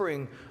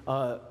suffering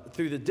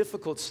through the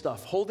difficult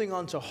stuff, holding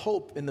on to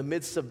hope in the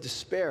midst of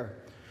despair.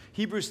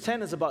 Hebrews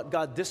 10 is about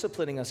God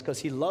disciplining us because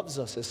He loves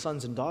us as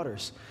sons and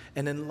daughters.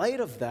 And in light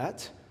of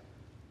that,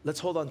 let's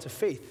hold on to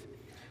faith.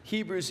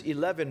 Hebrews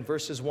 11,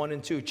 verses 1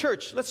 and 2.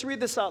 Church, let's read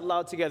this out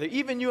loud together.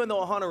 Even you in the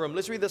Ohana room,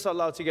 let's read this out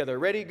loud together.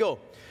 Ready? Go.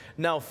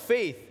 Now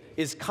faith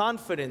is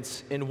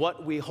confidence in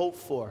what we hope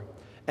for,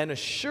 and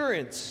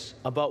assurance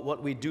about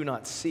what we do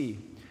not see.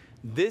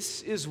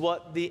 This is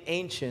what the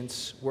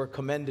ancients were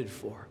commended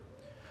for.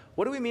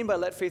 What do we mean by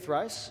let faith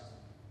rise?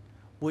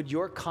 Would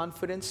your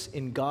confidence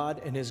in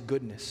God and His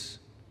goodness,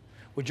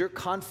 would your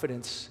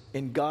confidence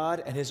in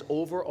God and His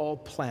overall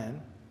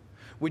plan,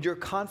 would your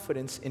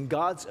confidence in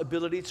God's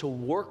ability to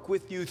work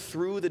with you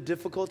through the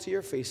difficulty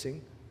you're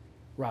facing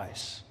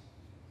rise?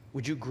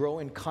 Would you grow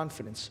in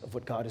confidence of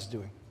what God is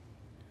doing?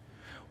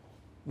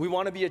 We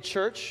want to be a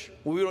church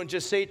where we don't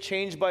just say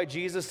changed by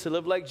Jesus to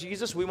live like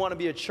Jesus. We want to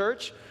be a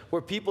church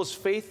where people's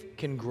faith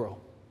can grow,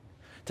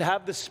 to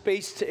have the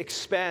space to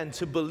expand,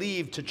 to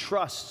believe, to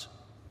trust.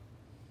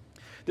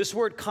 This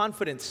word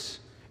confidence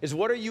is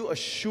what are you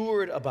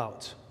assured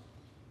about?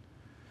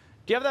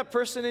 Do you have that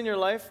person in your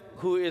life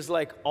who is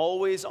like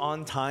always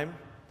on time?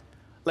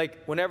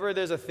 Like whenever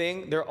there's a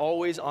thing, they're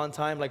always on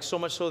time, like so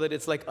much so that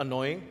it's like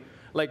annoying.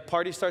 Like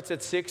party starts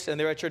at 6 and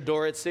they're at your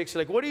door at 6.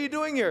 You're like, what are you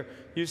doing here?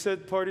 You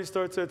said party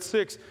starts at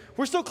 6.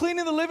 We're still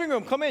cleaning the living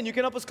room. Come in, you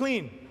can help us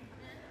clean. Do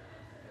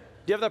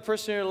you have that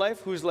person in your life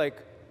who's like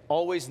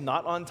always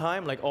not on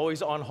time, like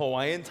always on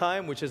Hawaiian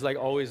time, which is like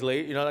always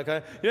late, you know, that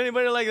kind of, you know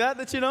anybody like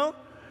that you know?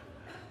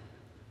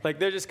 Like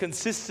they're just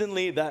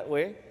consistently that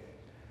way.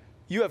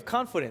 You have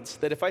confidence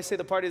that if I say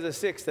the party is at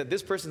 6, that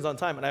this person's on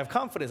time, and I have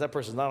confidence that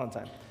person's not on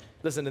time.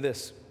 Listen to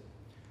this.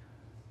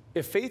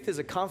 If faith is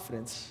a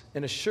confidence,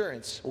 an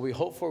assurance, what we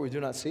hope for, we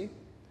do not see,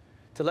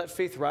 to let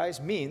faith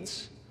rise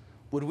means,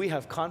 would we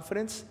have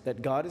confidence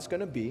that God is going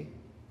to be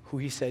who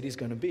He said He's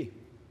going to be?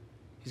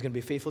 He's going to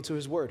be faithful to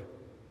His word.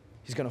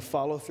 He's going to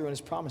follow through on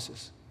His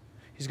promises.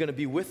 He's going to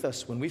be with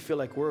us when we feel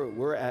like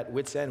we're at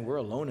wit's end, we're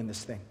alone in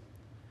this thing.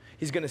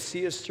 He's going to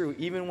see us through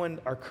even when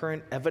our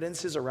current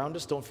evidences around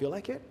us don't feel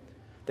like it,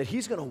 that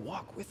He's going to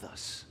walk with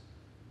us.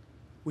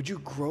 Would you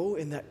grow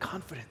in that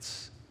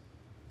confidence?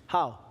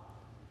 How?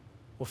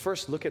 Well,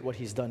 first, look at what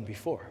He's done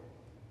before.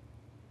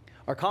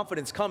 Our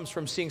confidence comes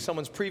from seeing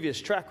someone's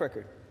previous track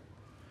record.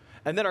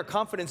 And then our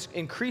confidence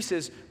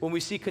increases when we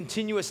see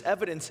continuous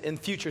evidence in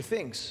future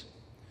things.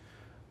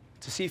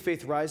 To see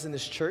faith rise in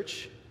this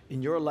church,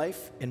 in your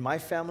life, in my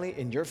family,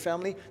 in your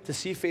family, to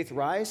see faith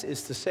rise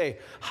is to say,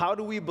 how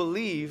do we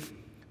believe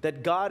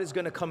that God is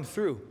going to come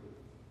through?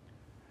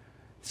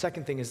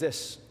 Second thing is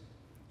this: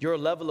 your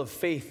level of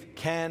faith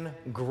can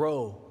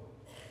grow.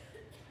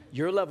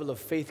 Your level of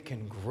faith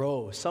can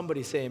grow.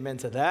 Somebody say amen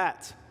to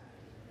that.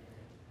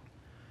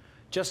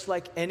 Just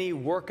like any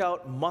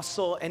workout,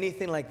 muscle,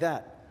 anything like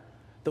that,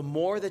 the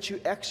more that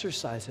you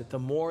exercise it, the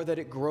more that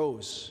it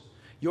grows.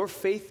 Your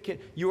faith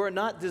you are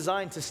not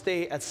designed to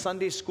stay at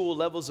Sunday school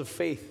levels of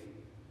faith.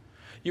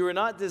 You are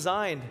not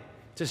designed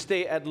to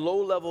stay at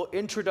low-level,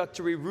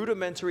 introductory,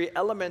 rudimentary,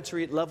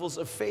 elementary levels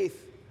of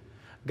faith.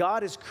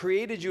 God has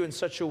created you in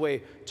such a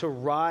way to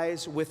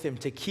rise with Him,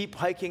 to keep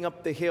hiking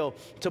up the hill,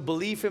 to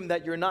believe Him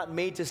that you're not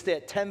made to stay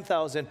at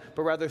 10,000,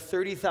 but rather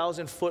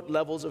 30,000 foot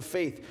levels of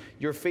faith.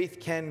 Your faith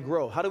can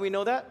grow. How do we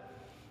know that?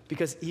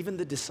 Because even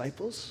the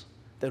disciples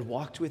that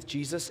walked with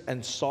Jesus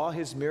and saw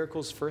His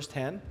miracles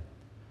firsthand,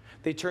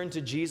 they turned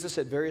to Jesus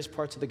at various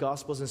parts of the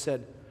Gospels and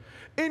said,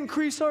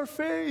 increase our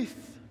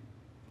faith.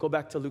 Go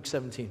back to Luke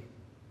 17.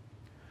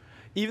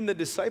 Even the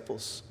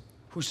disciples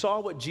who saw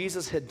what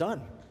Jesus had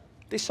done,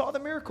 they saw the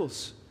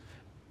miracles.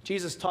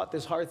 Jesus taught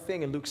this hard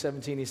thing in Luke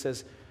 17. He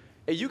says,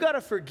 hey, you got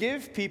to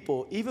forgive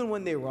people even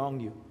when they wrong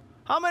you.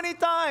 How many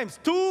times?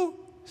 2?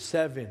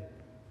 7.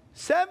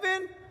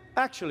 7?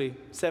 Actually,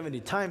 70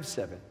 times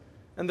 7.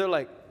 And they're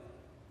like,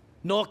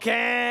 no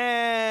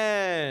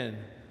can.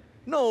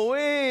 No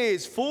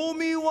ways. Fool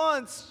me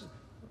once.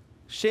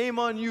 Shame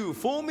on you.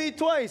 Fool me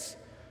twice.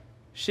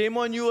 Shame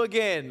on you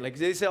again. Like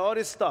they say all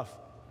this stuff.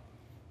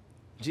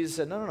 Jesus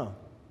said, no.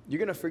 You're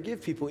going to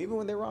forgive people even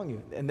when they wrong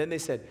you. And then they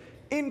said,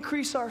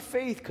 increase our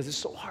faith because it's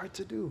so hard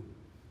to do.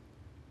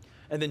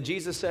 And then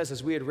Jesus says,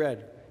 as we had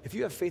read, if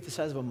you have faith the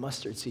size of a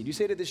mustard seed, you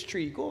say to this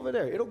tree, go over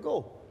there, it'll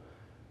go.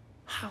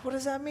 What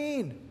does that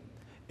mean?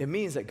 It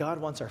means that God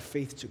wants our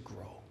faith to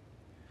grow.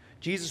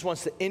 Jesus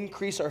wants to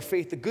increase our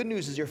faith. The good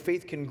news is your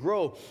faith can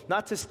grow,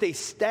 not to stay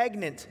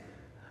stagnant,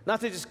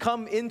 not to just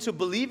come into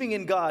believing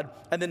in God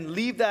and then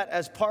leave that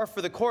as par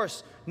for the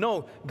course.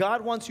 No,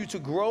 God wants you to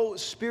grow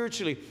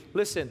spiritually.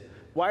 Listen,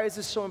 why is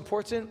this so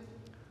important?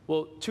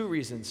 Well, 2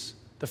 reasons.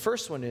 The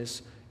first one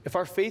is, if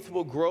our faith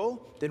will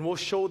grow, then we'll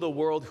show the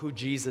world who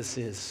Jesus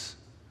is.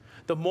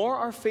 The more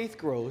our faith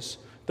grows,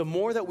 the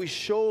more that we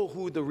show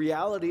who the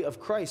reality of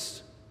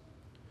Christ.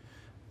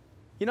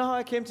 You know how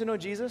I came to know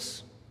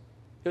Jesus?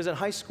 It was in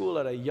high school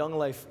at a Young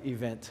Life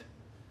event.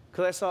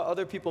 Because I saw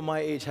other people my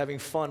age having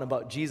fun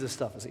about Jesus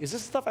stuff. I was like, is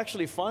this stuff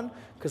actually fun?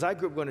 Because I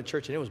grew up going to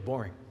church and it was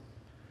boring.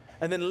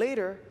 And then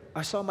later,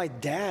 I saw my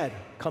dad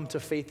come to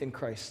faith in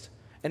Christ.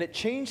 And it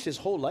changed his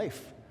whole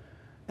life.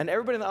 And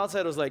everybody on the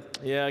outside was like,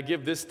 yeah,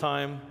 give this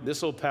time.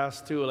 This will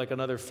pass too, like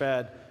another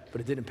fad.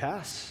 But it didn't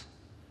pass.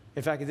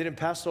 In fact, it didn't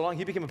pass so long.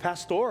 He became a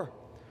pastor.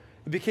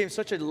 It became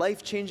such a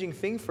life-changing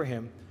thing for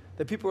him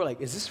that people were like,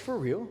 is this for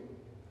real?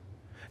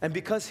 And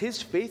because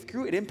his faith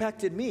grew, it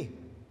impacted me.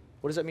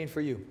 What does that mean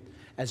for you?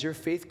 As your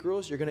faith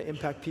grows, you're going to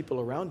impact people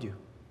around you.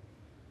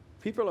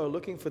 People are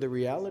looking for the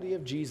reality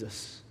of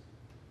Jesus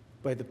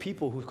by the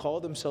people who call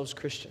themselves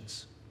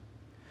Christians.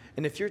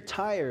 And if you're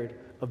tired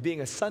of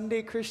being a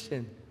Sunday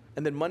Christian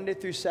and then Monday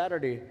through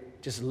Saturday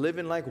just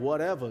living like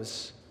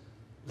whatevers,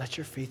 let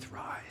your faith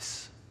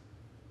rise.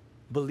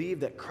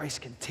 Believe that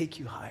Christ can take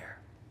you higher.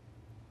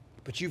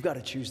 But you've got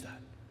to choose that.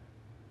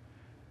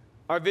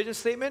 Our vision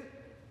statement,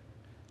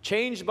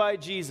 changed by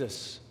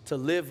Jesus to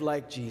live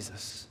like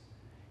Jesus.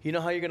 You know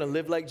how you're going to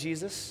live like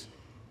Jesus?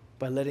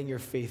 By letting your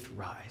faith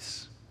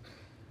rise.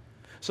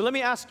 So let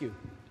me ask you,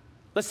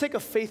 let's take a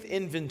faith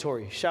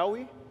inventory, shall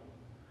we?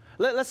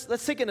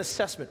 Let's take an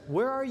assessment.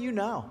 Where are you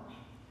now?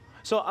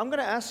 So I'm going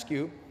to ask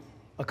you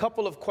a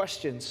couple of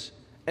questions,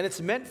 and it's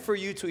meant for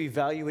you to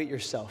evaluate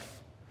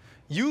yourself.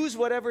 Use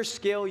whatever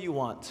scale you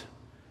want.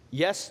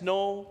 Yes,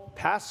 no,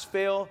 pass,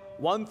 fail,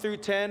 1 through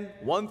 10,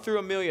 1 through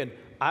a million.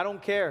 I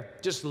don't care.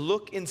 Just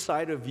look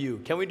inside of you.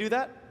 Can we do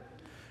that?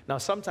 Now,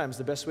 sometimes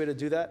the best way to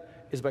do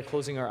that is by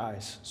closing our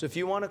eyes. So if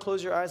you want to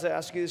close your eyes, I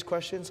ask you these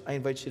questions, I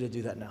invite you to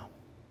do that now.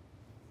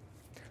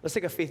 Let's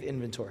take a faith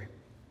inventory.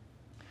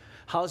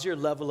 How's your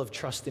level of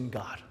trust in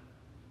God?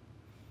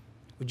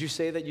 Would you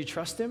say that you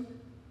trust Him?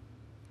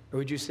 Or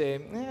would you say,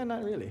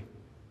 not really?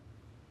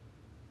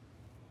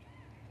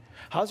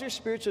 How's your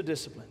spiritual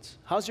disciplines?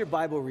 How's your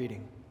Bible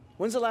reading?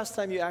 When's the last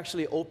time you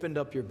actually opened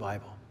up your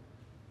Bible?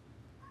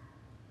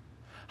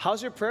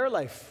 How's your prayer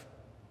life?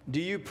 Do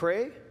you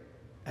pray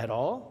at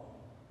all?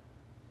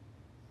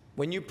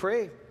 When you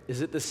pray,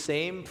 is it the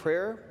same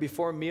prayer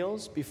before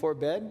meals, before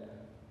bed?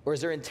 Or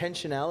is there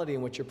intentionality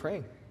in what you're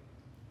praying?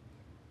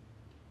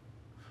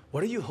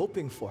 What are you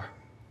hoping for?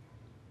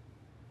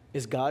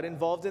 Is God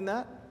involved in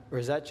that? Or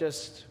is that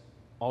just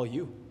all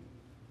you?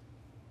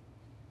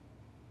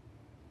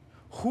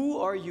 Who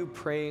are you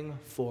praying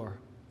for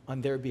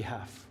on their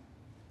behalf?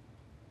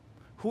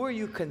 Who are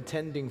you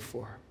contending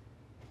for?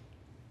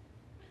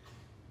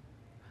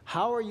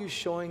 How are you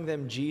showing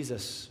them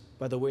Jesus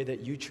by the way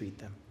that you treat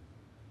them?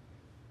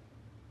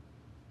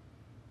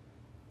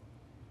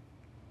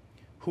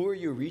 Who are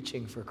you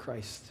reaching for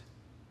Christ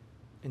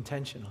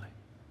intentionally?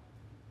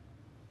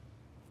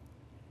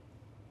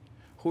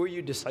 Who are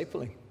you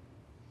discipling?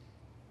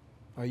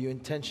 Are you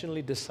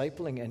intentionally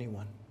discipling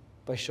anyone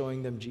by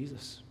showing them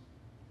Jesus?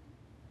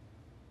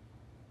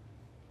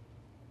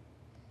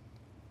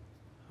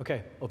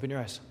 Okay, open your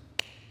eyes.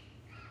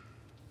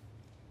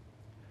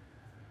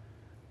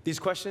 These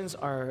questions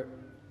are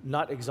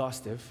not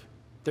exhaustive.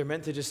 They're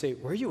meant to just say,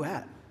 where are you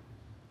at?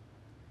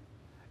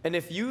 And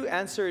if you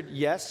answered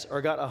yes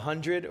or got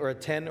 100 or a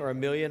 10 or a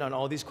million on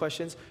all these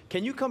questions,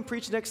 can you come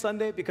preach next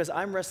Sunday? Because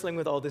I'm wrestling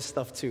with all this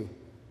stuff too.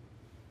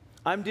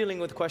 I'm dealing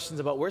with questions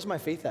about where's my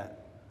faith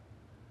at?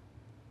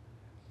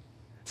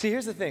 See,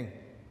 here's the thing.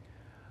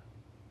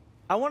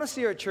 I want to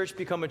see our church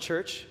become a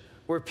church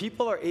where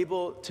people are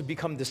able to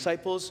become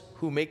disciples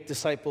who make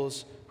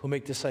disciples who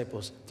make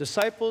disciples.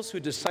 Disciples who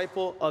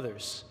disciple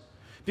others.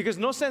 Because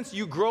no sense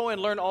you grow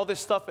and learn all this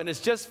stuff and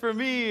it's just for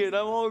me and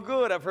I'm all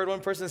good. I've heard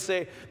one person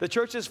say, the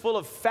church is full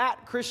of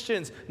fat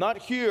Christians, not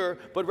here,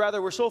 but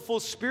rather we're so full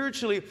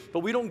spiritually, but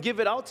we don't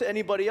give it out to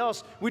anybody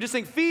else. We just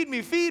think, feed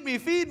me, feed me,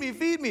 feed me,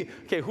 feed me.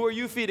 Okay, who are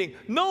you feeding?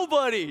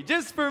 Nobody,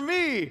 just for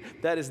me.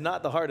 That is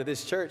not the heart of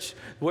this church.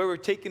 Where we're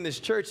taking this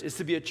church is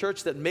to be a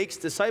church that makes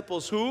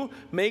disciples who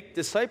make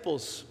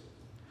disciples.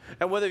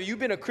 And whether you've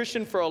been a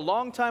Christian for a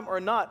long time or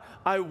not,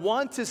 I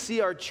want to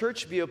see our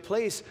church be a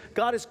place.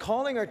 God is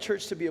calling our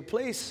church to be a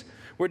place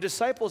where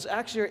disciples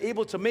actually are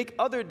able to make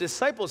other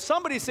disciples.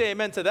 Somebody say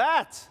amen to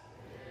that.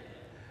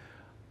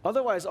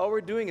 Otherwise, all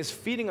we're doing is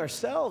feeding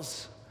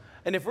ourselves.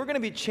 And if we're going to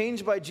be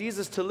changed by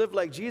Jesus to live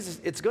like Jesus,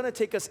 it's going to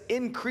take us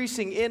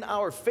increasing in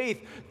our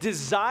faith,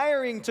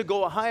 desiring to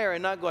go higher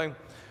and not going,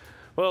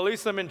 well, at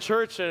least I'm in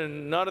church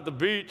and not at the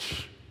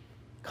beach.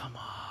 Come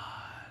on.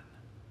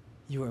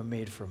 You are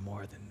made for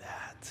more than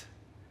that.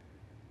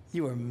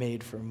 You are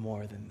made for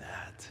more than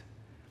that.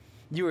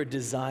 You are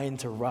designed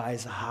to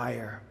rise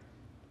higher.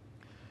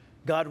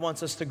 God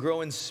wants us to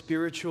grow in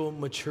spiritual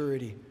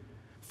maturity.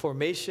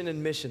 Formation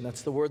and mission,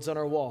 that's the words on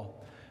our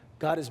wall.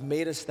 God has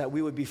made us that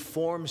we would be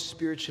formed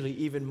spiritually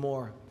even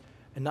more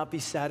and not be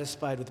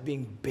satisfied with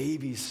being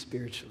babies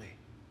spiritually.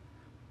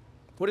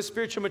 What is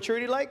spiritual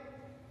maturity like?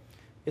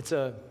 It's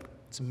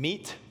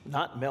meat,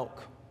 not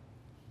milk.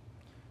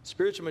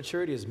 Spiritual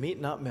maturity is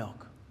meat, not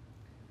milk.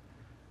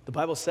 The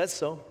Bible says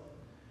so.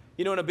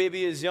 You know, when a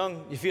baby is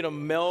young, you feed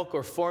them milk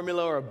or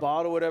formula or a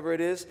bottle, whatever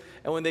it is.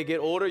 And when they get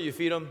older, you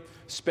feed them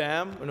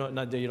Spam. No,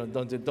 not you know,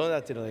 don't do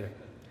that till later.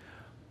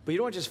 But you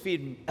don't just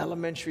feed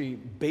elementary,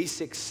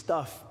 basic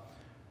stuff.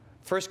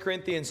 1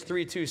 Corinthians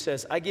 3:2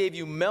 says, I gave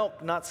you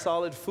milk, not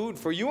solid food,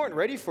 for you weren't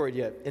ready for it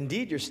yet.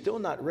 Indeed, you're still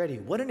not ready.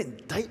 What an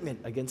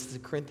indictment against the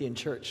Corinthian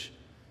church.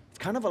 It's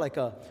kind of like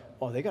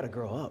they got to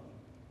grow up.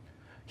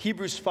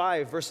 Hebrews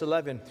 5, verse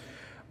 11.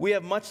 We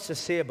have much to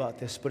say about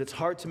this, but it's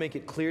hard to make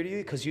it clear to you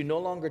because you no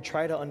longer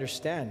try to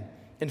understand.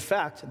 In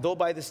fact, though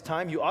by this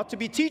time you ought to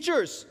be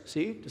teachers.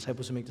 See,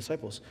 disciples who make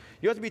disciples.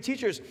 You ought to be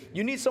teachers.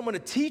 You need someone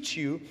to teach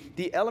you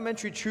the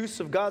elementary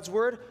truths of God's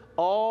word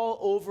all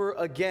over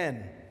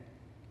again.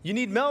 You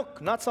need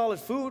milk, not solid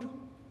food.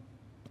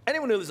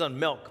 Anyone who lives on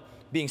milk,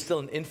 being still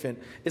an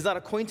infant, is not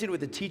acquainted with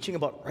the teaching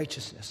about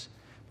righteousness.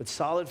 But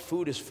solid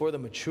food is for the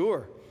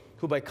mature,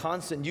 who by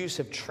constant use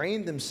have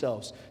trained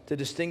themselves to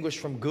distinguish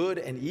from good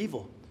and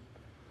evil.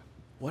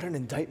 What an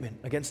indictment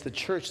against the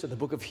church that the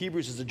book of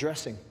Hebrews is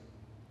addressing.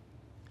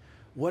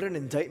 What an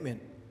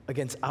indictment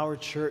against our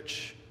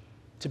church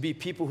to be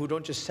people who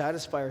don't just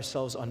satisfy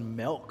ourselves on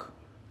milk.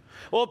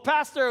 Well,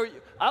 Pastor,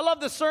 I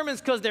love the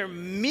sermons because they're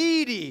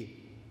meaty.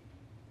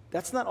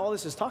 That's not all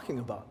this is talking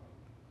about.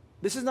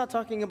 This is not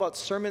talking about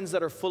sermons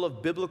that are full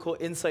of biblical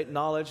insight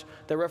knowledge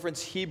that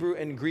reference Hebrew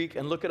and Greek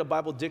and look at a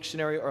Bible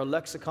dictionary or a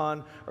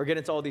lexicon or get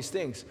into all these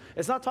things.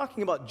 It's not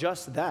talking about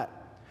just that.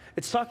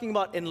 It's talking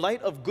about in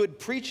light of good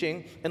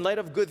preaching, in light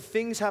of good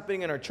things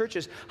happening in our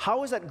churches,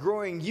 how is that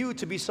growing you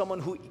to be someone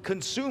who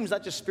consumes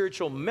not just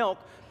spiritual milk,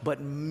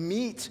 but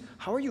meat?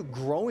 How are you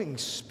growing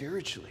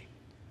spiritually?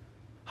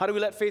 How do we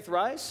let faith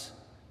rise?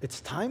 It's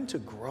time to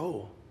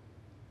grow.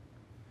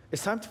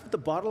 It's time to put the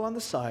bottle on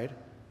the side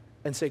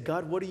and say,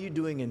 God, what are you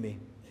doing in me?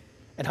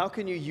 And how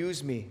can you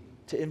use me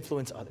to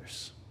influence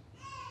others?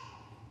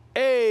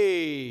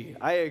 Hey,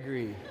 I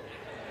agree.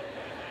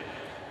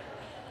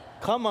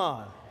 Come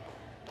on.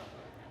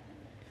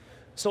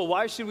 So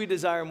why should we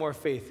desire more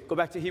faith? Go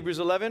back to Hebrews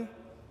 11.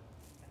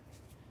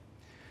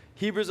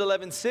 Hebrews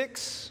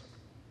 11:6.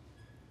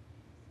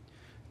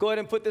 Go ahead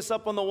and put this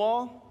up on the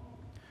wall.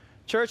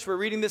 Church, we're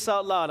reading this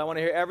out loud. I want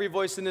to hear every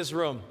voice in this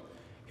room.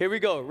 Here we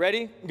go.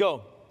 Ready?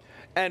 Go.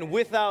 And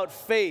without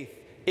faith,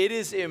 it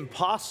is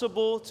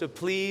impossible to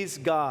please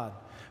God,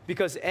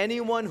 because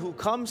anyone who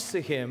comes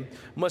to him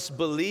must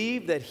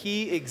believe that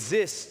he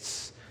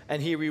exists,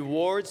 and he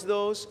rewards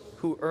those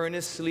who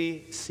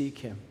earnestly seek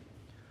him.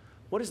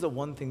 What is the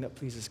one thing that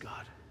pleases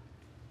God?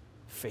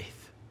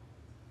 Faith.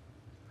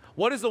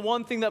 What is the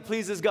one thing that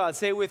pleases God?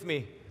 Say it with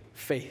me.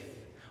 Faith.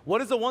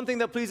 What is the one thing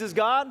that pleases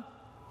God?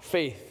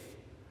 Faith.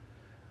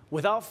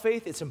 Without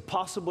faith, it's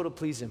impossible to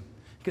please him,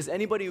 because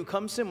anybody who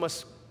comes to him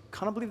must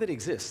kind of believe that he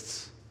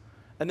exists.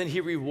 And then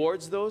he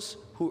rewards those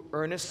who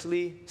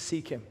earnestly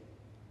seek him.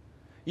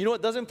 You know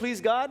what doesn't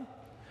please God?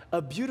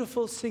 A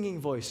beautiful singing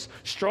voice,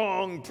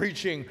 strong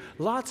preaching,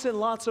 lots and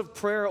lots of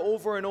prayer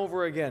over and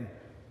over again.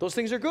 Those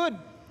things are good.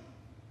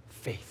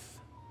 Faith.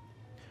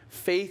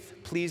 Faith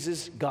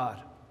pleases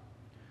God.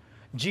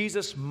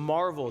 Jesus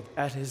marveled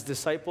at his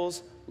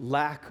disciples'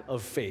 lack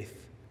of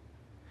faith.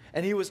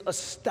 And he was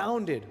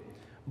astounded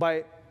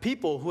by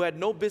people who had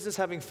no business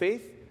having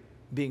faith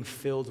being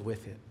filled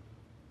with it.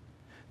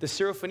 The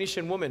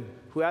Syrophoenician woman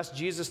who asked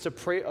Jesus to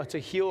pray to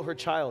heal her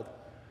child.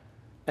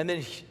 And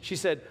then she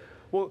said,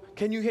 well,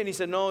 can you hear? And he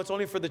said, no, it's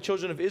only for the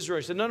children of Israel.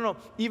 He said, no, no, no,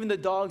 even the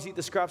dogs eat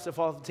the scraps that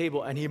fall off the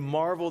table. And he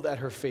marveled at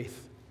her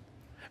faith.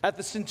 At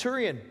the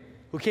centurion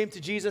who came to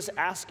Jesus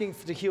asking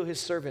to heal his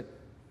servant.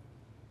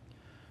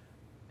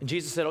 And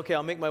Jesus said, okay,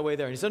 I'll make my way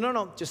there. And he said, no,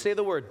 no, just say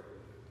the word,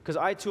 because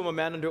I too am a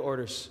man under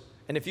orders.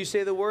 And if you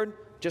say the word,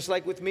 just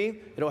like with me,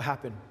 it'll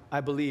happen. I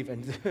believe.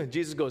 And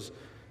Jesus goes,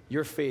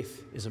 your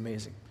faith is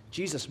amazing.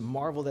 Jesus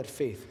marveled at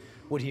faith.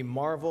 Would he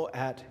marvel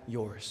at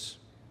yours?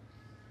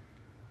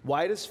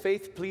 Why does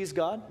faith please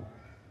God?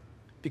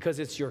 Because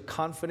it's your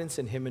confidence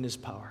in him and his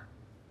power.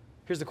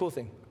 Here's the cool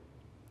thing.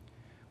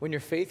 When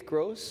your faith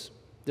grows,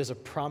 there's a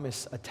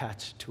promise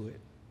attached to it.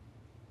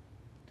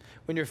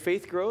 When your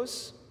faith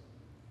grows,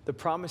 the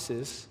promise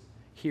is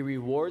he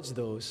rewards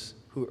those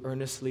who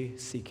earnestly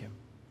seek him.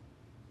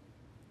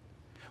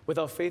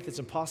 Without faith, it's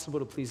impossible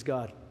to please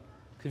God.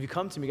 Because if you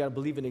come to him, you got to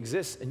believe it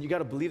exists, and you got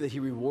to believe that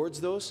he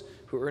rewards those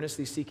who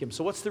earnestly seek him.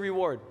 So what's the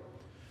reward?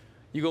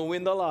 You go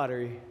win the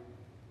lottery.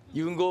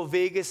 You can go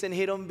Vegas and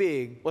hit them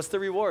big. What's the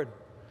reward?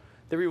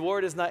 The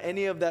reward is not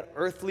any of that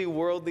earthly,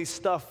 worldly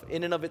stuff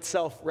in and of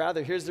itself.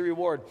 Rather, here's the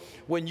reward.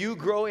 When you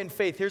grow in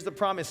faith, here's the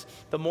promise.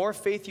 The more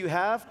faith you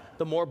have,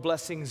 the more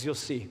blessings you'll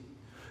see.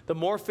 The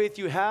more faith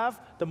you have,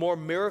 the more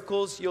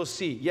miracles you'll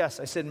see. Yes,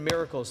 I said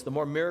miracles. The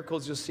more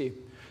miracles you'll see.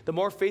 The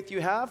more faith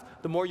you have,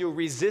 the more you'll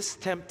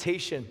resist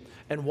temptation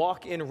and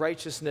walk in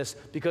righteousness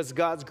because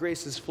God's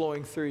grace is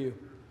flowing through you.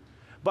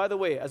 By the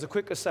way, as a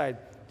quick aside,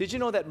 did you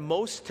know that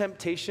most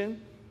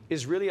temptation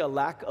is really a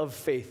lack of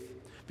faith?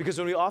 Because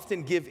when we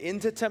often give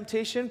into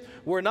temptation,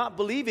 we're not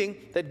believing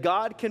that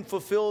God can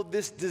fulfill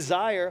this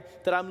desire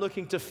that I'm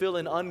looking to fill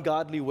in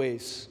ungodly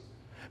ways.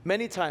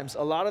 Many times,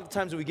 a lot of the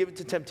times when we give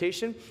into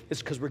temptation,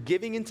 it's because we're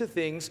giving into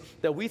things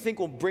that we think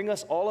will bring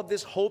us all of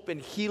this hope and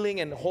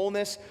healing and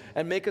wholeness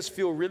and make us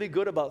feel really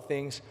good about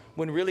things,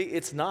 when really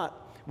it's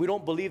not. We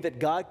don't believe that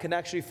God can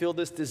actually fill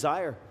this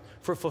desire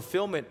for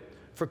fulfillment,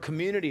 for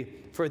community,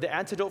 for the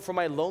antidote for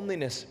my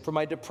loneliness, for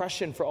my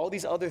depression, for all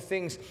these other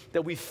things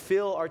that we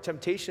fill our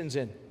temptations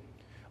in.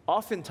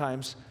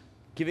 Oftentimes,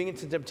 giving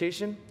into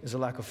temptation is a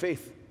lack of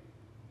faith.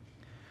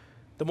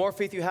 The more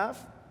faith you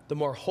have, the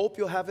more hope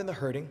you'll have in the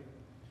hurting,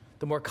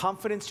 the more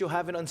confidence you'll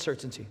have in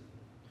uncertainty,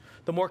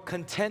 the more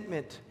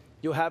contentment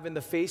you'll have in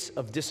the face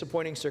of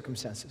disappointing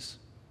circumstances,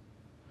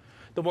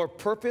 the more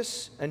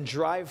purpose and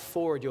drive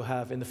forward you'll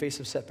have in the face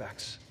of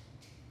setbacks.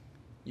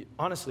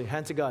 Honestly,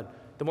 hand to God,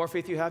 the more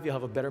faith you have, you'll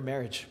have a better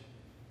marriage.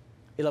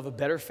 You'll have a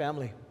better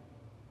family.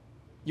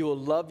 You will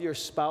love your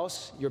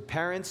spouse, your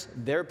parents,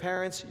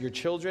 your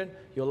children.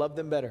 You'll love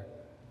them better.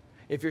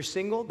 If you're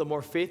single, the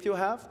more faith you'll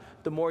have,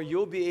 the more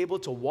you'll be able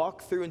to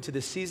walk through into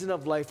the season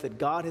of life that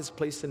God has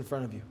placed in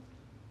front of you.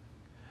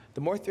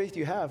 The more faith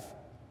you have,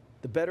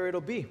 the better it'll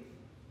be.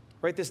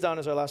 Write this down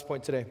as our last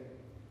point today.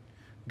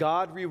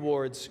 God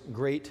rewards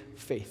great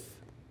faith.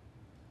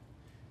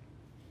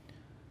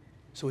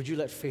 So would you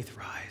let faith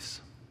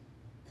rise?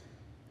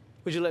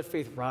 Would you let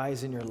faith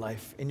rise in your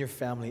life, in your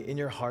family, in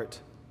your heart?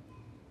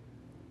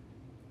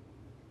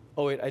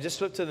 Oh wait, I just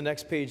flipped to the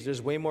next page.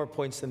 There's way more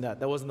points than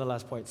that. That wasn't the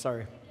last point,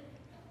 sorry.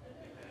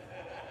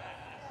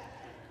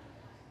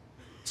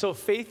 So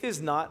faith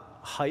is not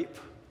hype.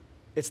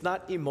 It's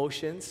not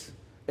emotions.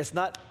 It's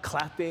not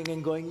clapping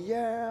and going,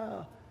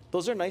 yeah.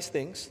 Those are nice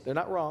things. They're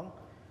not wrong.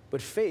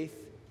 But faith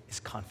is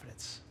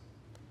confidence.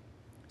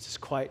 It's this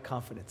quiet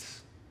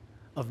confidence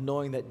of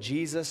knowing that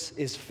Jesus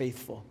is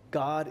faithful.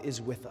 God is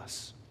with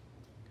us.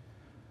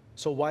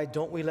 So why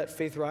don't we let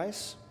faith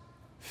rise?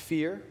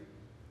 Fear,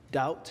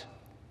 doubt,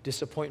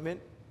 disappointment.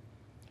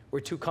 We're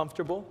too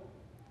comfortable.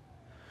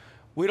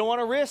 We don't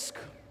want to risk.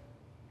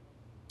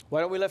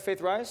 Why don't we let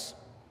faith rise?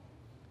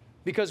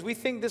 Because we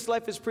think this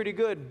life is pretty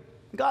good.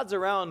 God's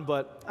around,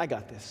 but I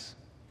got this.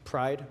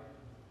 Pride.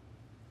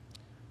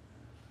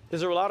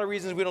 There's a lot of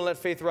reasons we don't let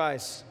faith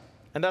rise.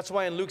 And that's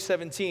why in Luke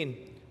 17,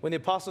 when the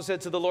apostle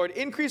said to the Lord,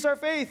 increase our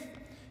faith,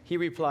 he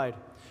replied,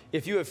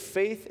 if you have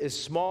faith as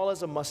small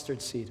as a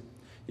mustard seed,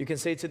 you can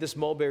say to this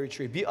mulberry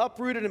tree, be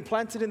uprooted and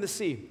planted in the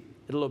sea.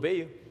 It'll obey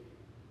you.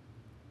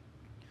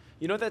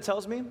 You know what that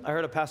tells me? I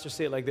heard a pastor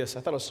say it like this.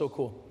 I thought it was so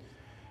cool.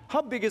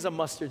 How big is a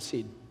mustard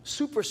seed?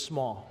 Super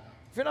small.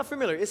 If you're not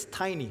familiar, it's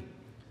tiny.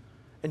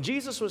 And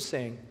Jesus was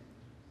saying,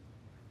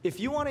 if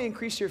you want to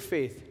increase your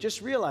faith,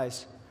 just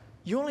realize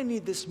you only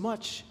need this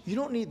much. You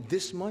don't need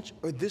this much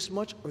or this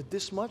much or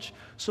this much.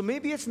 So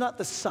maybe it's not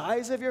the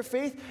size of your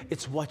faith,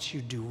 it's what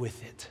you do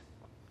with it.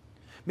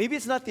 Maybe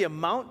it's not the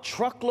amount,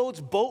 truckloads,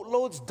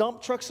 boatloads,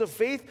 dump trucks of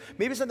faith.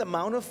 Maybe it's not the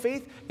amount of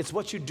faith, it's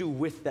what you do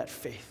with that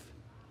faith.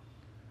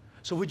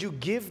 So would you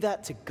give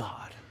that to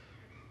God?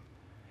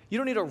 You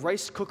don't need a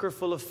rice cooker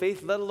full of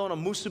faith, let alone a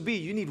musubi.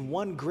 You need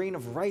 1 grain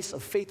of rice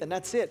of faith, and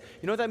that's it.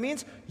 You know what that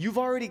means? You've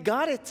already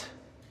got it.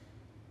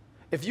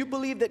 If you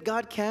believe that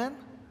God can,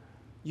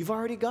 you've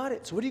already got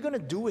it. So what are you going to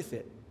do with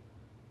it?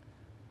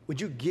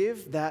 Would you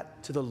give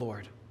that to the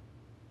Lord?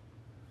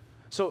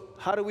 So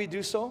how do we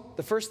do so?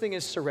 The first thing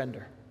is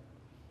surrender.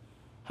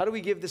 How do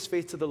we give this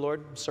faith to the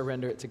Lord?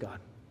 Surrender it to God.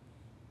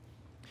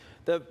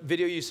 The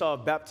video you saw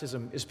of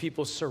baptism is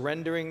people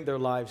surrendering their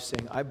lives,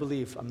 saying, I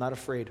believe, I'm not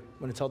afraid. I'm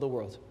going to tell the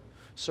world.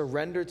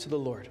 Surrender to the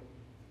Lord.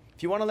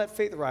 If you want to let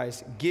faith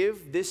rise,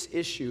 give this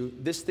issue,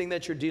 this thing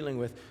that you're dealing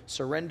with,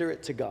 surrender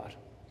it to God.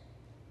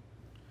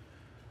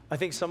 I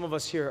think some of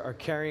us here are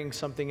carrying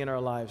something in our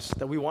lives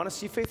that we want to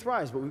see faith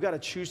rise, but we've got to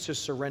choose to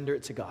surrender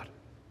it to God.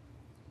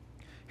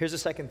 Here's the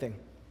second thing.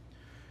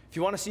 If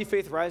you want to see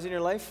faith rise in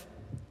your life,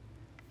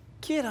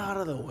 get out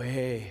of the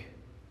way.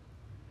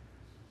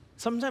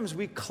 Sometimes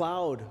we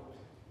cloud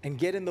and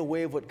get in the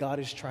way of what God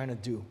is trying to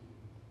do.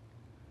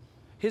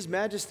 His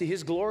majesty,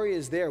 His glory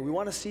is there. We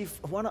want to see,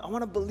 I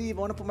want to believe, I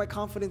want to put my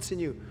confidence in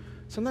you.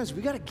 Sometimes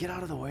we got to get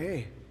out of the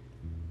way.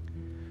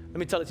 Let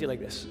me tell it to you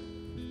like this.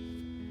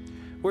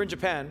 We're in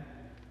Japan.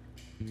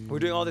 We're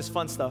doing all this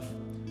fun stuff.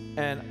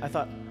 And I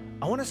thought,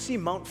 I want to see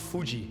Mount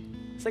Fuji.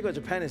 It's like what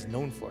Japan is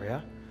known for, yeah?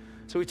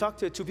 So we talked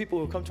to two people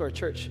who come to our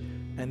church.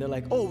 And they're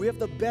like, oh, we have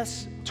the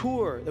best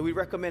tour that we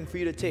recommend for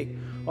you to take.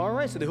 All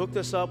right, so they hooked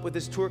us up with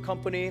this tour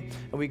company.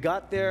 And we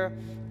got there,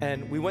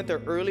 and we went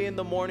there early in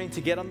the morning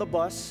to get on the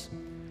bus.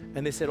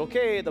 And they said,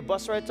 okay, the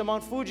bus ride to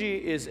Mount Fuji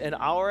is an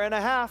hour and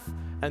a half,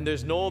 and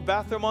there's no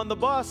bathroom on the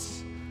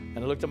bus. And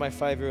I looked at my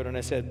 5-year-old and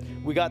I said,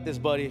 we got this,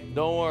 buddy.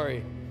 Don't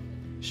worry.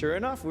 Sure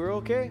enough, we were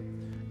okay.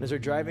 And as we're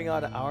driving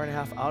out an hour and a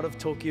half out of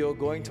Tokyo,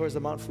 going towards the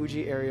Mount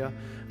Fuji area,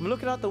 I'm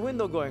looking out the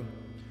window going,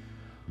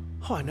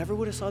 oh, I never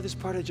would have saw this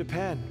part of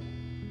Japan.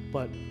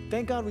 But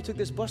thank God we took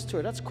this bus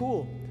tour. That's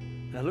cool.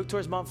 And I look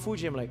towards Mount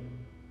Fuji. I'm like,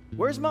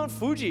 where's Mount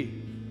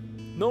Fuji?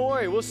 Don't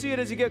worry, we'll see it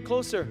as you get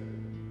closer.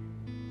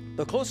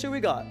 The closer we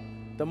got,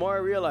 the more I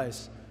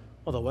realized,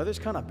 oh, the weather's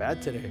kind of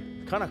bad today.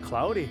 Kind of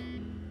cloudy.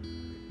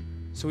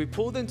 So we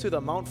pulled into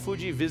the Mount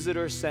Fuji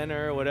Visitor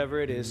Center,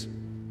 whatever it is.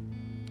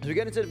 As we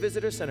get into the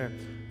Visitor Center,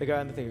 the guy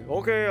on the thing,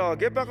 okay,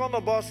 get back on the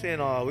bus in,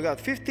 we got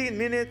 15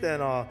 minutes,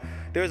 and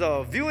there's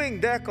a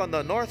viewing deck on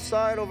the north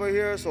side over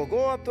here, so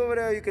go up over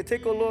there, you can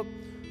take a look.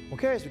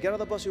 Okay, so we get on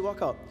the bus, we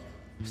walk out.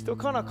 Still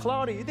kind of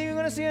cloudy. You think you're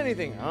going to see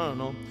anything? I don't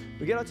know.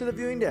 We get out to the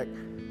viewing deck.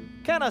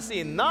 Cannot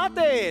see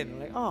nothing.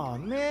 Like, oh,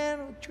 man,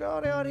 it's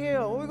cloudy out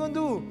here. What are we going to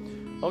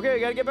do? Okay, we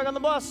got to get back on the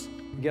bus.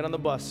 We get on the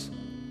bus.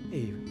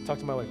 Hey, talk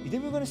to my wife. You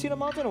think we're going to see the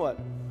mountain or what?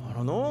 I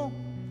don't know.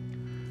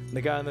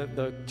 The guy on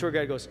the tour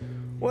guide goes,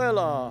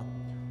 well,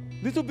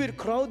 little bit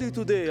crowded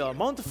today.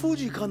 Mount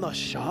Fuji kind of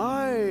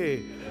shy.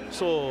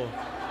 So,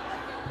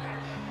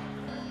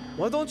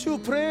 why don't you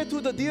pray to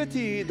the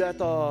deity that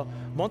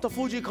Mount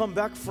Fuji come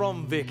back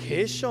from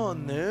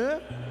vacation, eh?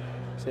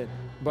 I said,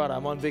 brother,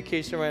 I'm on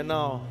vacation right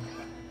now.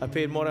 I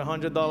paid more than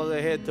 $100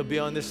 a head to be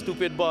on this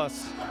stupid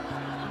bus.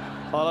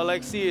 All I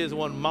like to see is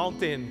one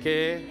mountain,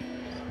 okay?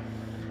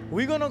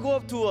 We're gonna go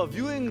up to a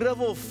viewing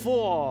level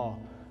 4.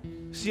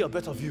 See a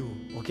better view.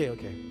 Okay,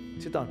 okay.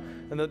 Sit down.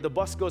 And the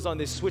bus goes on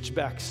these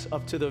switchbacks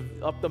up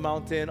the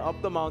mountain,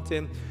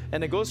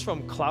 and it goes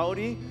from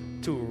cloudy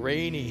to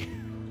rainy.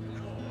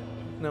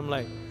 And I'm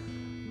like,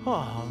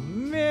 oh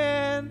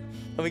man.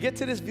 And we get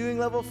to this viewing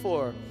level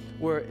 4,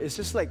 where it's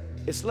just like,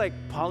 it's like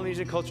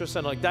Polynesian Cultural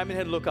Center, like Diamond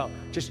Head Lookout,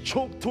 just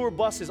choke tour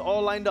buses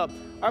all lined up.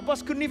 Our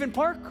bus couldn't even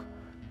park.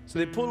 So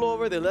they pull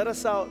over, they let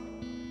us out.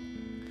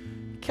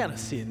 Can't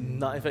see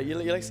nothing. In fact, you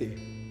like see?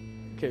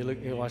 Okay,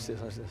 look, here, watch this,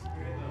 watch this.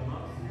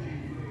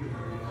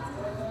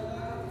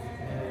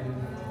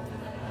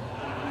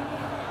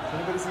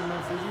 Anybody see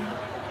Mount Fuji?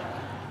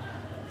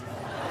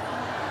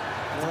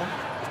 No?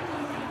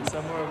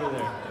 Somewhere over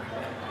there.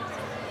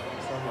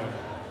 Somewhere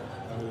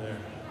over there.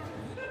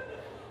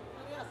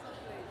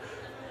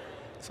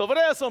 It's over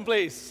there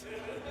someplace.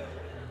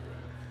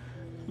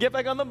 Get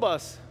back on the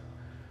bus.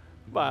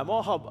 But I'm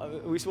all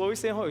what we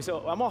say in Hawaii? We say,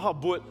 I'm all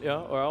habut, yeah,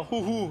 or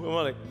hoo-hoo. And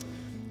we're like,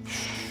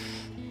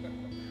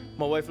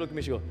 my wife looked at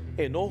me, she go,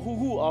 hey, no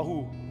hoo-hoo,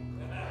 ahu.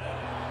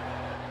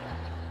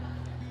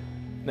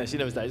 No, she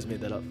never said, I just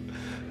made that up.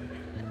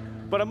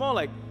 But I'm all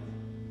like,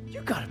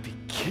 you gotta be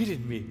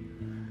kidding me.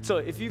 So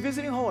if you're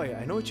visiting Hawaii,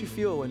 I know what you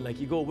feel when like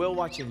you go whale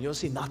watching, you don't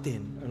see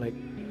nothing. Or like,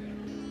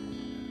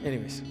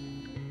 anyways.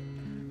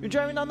 We're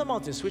driving down the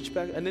mountain, switch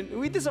back, and then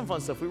we did some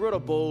fun stuff. We rode a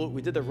boat,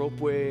 we did the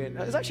ropeway, and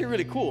it was actually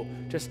really cool.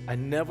 Just, I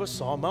never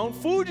saw Mount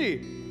Fuji.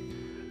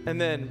 And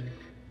then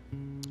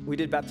we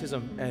did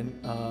baptism, and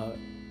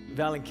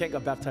Val and Kent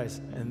got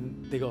baptized,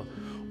 and they go,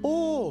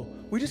 oh,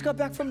 we just got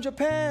back from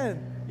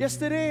Japan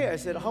yesterday. I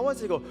said, how was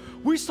it? They go,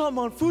 we saw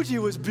Mount Fuji,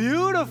 it was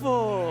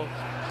beautiful.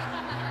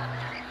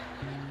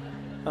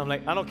 I'm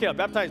like, I don't care,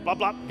 baptized, blah,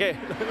 blah, okay.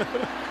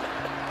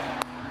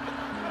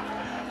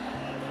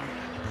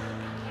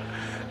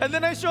 And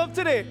then I show up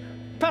today,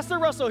 Pastor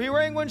Russell, he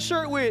wearing one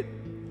shirt with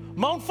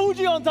Mount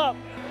Fuji on top.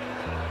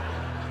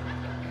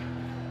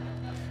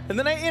 And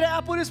then I ate an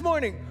apple this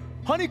morning,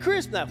 Honey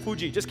Crisp, nah,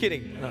 Fuji, just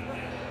kidding. No.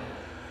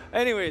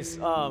 Anyways,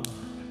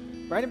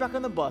 riding back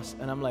on the bus,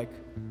 and I'm like,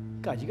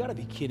 God, you gotta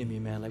be kidding me,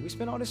 man. Like, we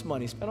spent all this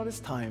money, spent all this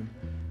time,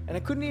 and I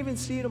couldn't even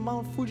see the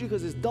Mount Fuji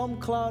because this dumb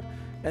cloud.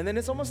 And then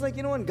it's almost like,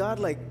 you know, when God,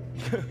 like,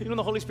 you know,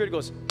 the Holy Spirit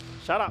goes,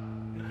 shut up.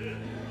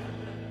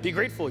 Be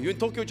grateful. You're in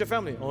Tokyo with your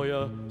family. Oh,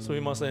 yeah.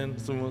 Sumimasen.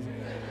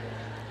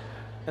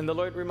 And the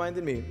Lord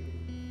reminded me,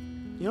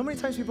 You know how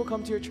many times people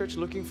come to your church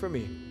looking for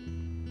me,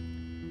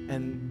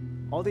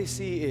 and all they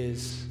see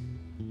is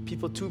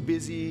people too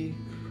busy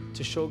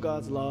to show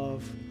God's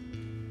love.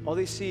 All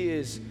they see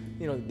is,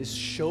 this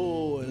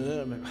show.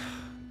 And I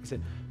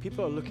said,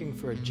 people are looking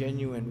for a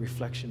genuine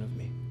reflection of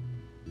me.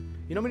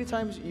 You know how many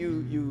times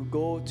you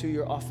go to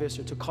your office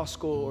or to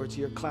Costco or to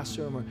your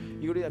classroom, or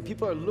you go to, and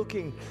people are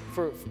looking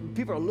for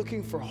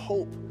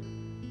hope.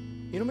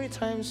 You know how many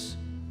times,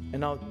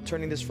 and now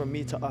turning this from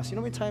me to us, you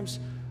know how many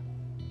times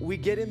we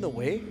get in the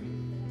way?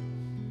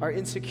 Our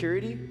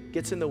insecurity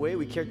gets in the way.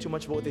 We care too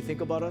much about what they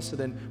think about us, so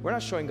then we're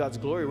not showing God's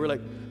glory.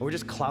 We're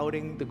just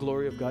clouding the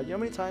glory of God. You know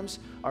how many times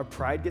our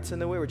pride gets in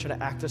the way? We're trying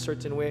to act a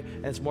certain way,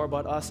 and it's more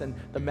about us, and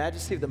the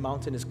majesty of the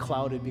mountain is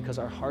clouded because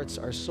our hearts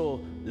are so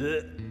ugh.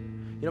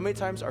 You know how many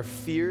times our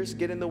fears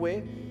get in the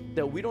way,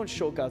 that we don't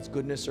show God's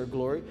goodness or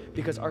glory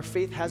because our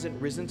faith hasn't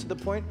risen to the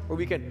point where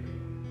we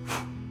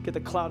can get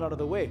the cloud out of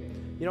the way.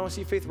 You don't want to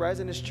see faith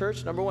rise in this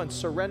church? Number one,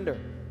 surrender.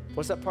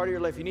 What's that part of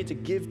your life you need to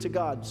give to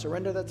God?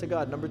 Surrender that to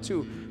God. Number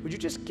two, would you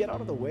just get out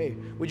of the way?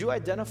 Would you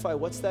identify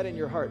what's that in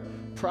your heart?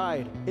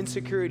 Pride,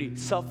 insecurity,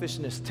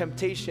 selfishness,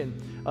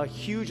 temptation, a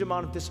huge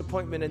amount of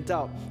disappointment and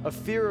doubt, a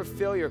fear of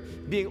failure,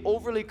 being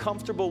overly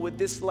comfortable with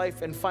this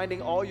life and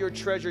finding all your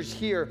treasures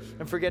here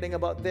and forgetting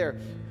about there.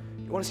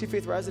 You want to see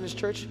faith rise in this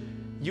church?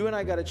 You and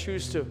I got to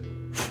choose to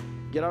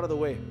get out of the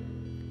way.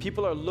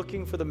 People are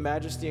looking for the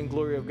majesty and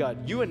glory of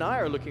God. You and I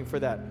are looking for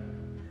that.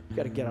 You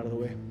got to get out of the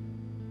way.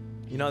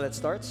 You know how that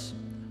starts?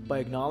 By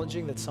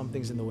acknowledging that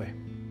something's in the way.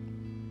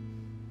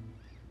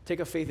 Take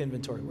a faith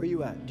inventory. Where are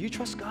you at? Do you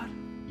trust God?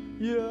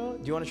 Yeah.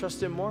 Do you want to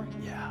trust Him more?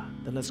 Yeah.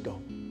 Then let's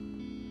go.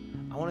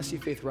 I want to see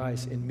faith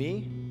rise in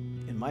me,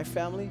 in my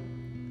family,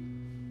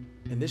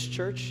 in this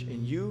church,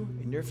 in you,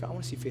 in your family. I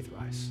want to see faith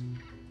rise.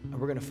 And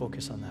we're going to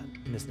focus on that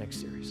in this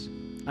next series.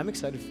 I'm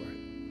excited for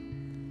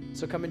it.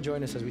 So come and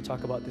join us as we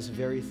talk about this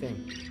very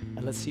thing.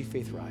 And let's see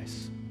faith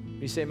rise.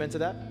 Can you say amen to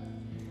that?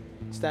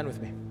 Stand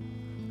with me.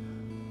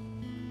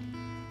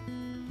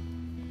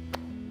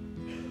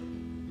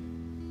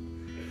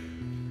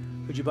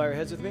 Would you bow your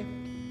heads with me?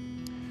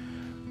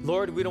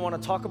 Lord, we don't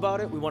want to talk about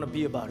it. We want to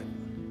be about it.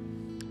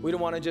 We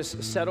don't want to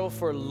just settle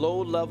for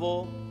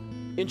low-level,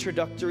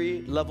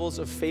 introductory levels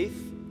of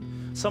faith.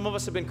 Some of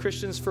us have been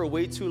Christians for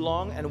way too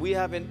long, and we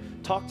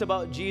haven't talked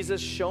about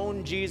Jesus,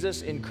 shown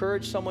Jesus,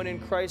 encouraged someone in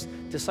Christ,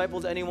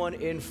 discipled anyone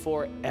in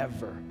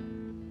forever.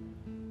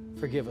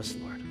 Forgive us,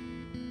 Lord,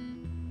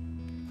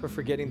 for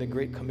forgetting the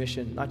Great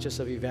Commission, not just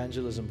of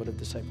evangelism, but of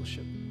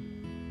discipleship.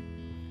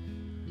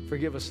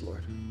 Forgive us,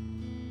 Lord,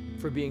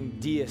 for being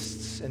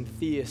deists and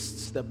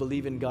theists that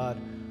believe in God,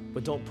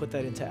 but don't put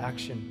that into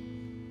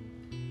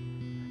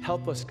action.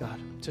 Help us, God,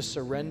 to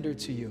surrender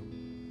to you,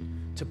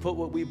 to put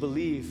what we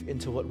believe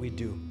into what we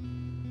do,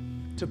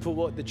 to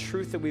put the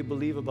truth that we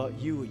believe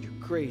about you, your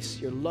grace,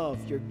 your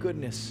love, your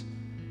goodness,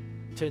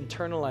 to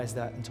internalize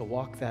that and to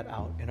walk that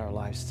out in our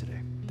lives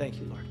today. Thank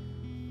you, Lord.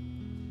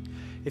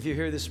 If you're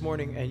here this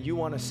morning and you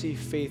want to see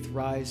faith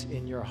rise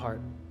in your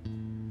heart,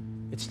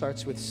 it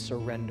starts with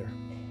surrender.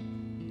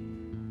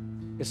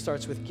 It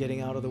starts with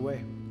getting out of the way.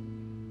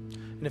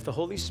 And if the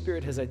Holy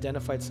Spirit has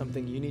identified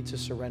something you need to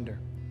surrender,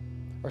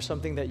 or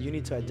something that you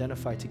need to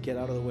identify to get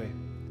out of the way,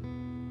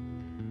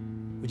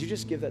 would you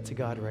just give that to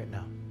God right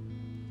now?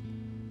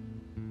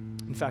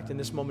 In fact, in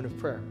this moment of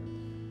prayer,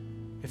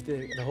 if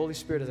the Holy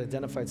Spirit has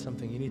identified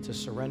something you need to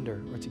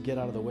surrender or to get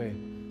out of the way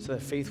so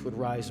that faith would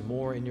rise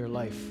more in your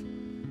life,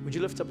 would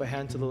you lift up a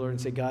hand to the Lord and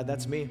say, God,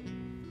 that's me.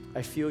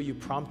 I feel you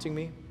prompting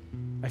me.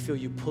 I feel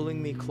you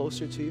pulling me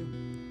closer to you.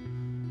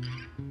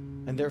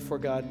 And therefore,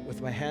 God,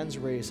 with my hands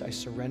raised, I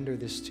surrender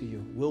this to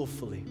you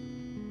willfully.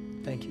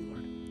 Thank you,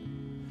 Lord.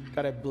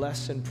 God, I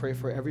bless and pray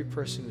for every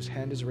person whose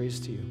hand is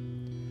raised to you,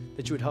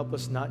 that you would help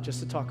us not just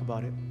to talk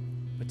about it,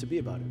 but to be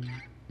about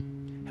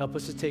it. Help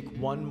us to take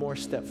one more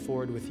step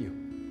forward with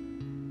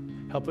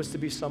you. Help us to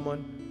be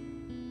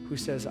someone who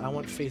says, I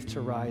want faith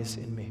to rise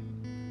in me.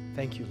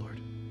 Thank you, Lord.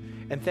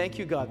 And thank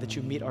you, God, that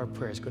you meet our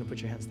prayers. Go ahead and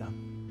put your hands down.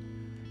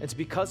 And it's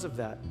because of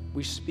that,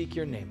 we speak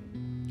your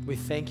name. We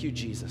thank you,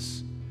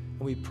 Jesus.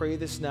 And we pray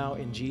this now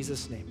in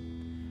Jesus' name.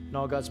 And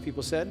all God's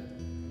people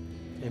said,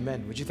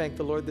 amen. Would you thank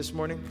the Lord this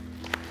morning?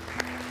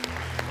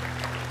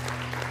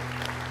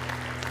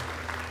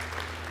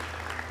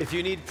 If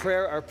you need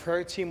prayer, our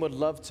prayer team would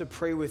love to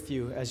pray with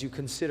you as you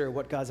consider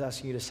what God's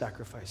asking you to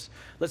sacrifice.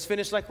 Let's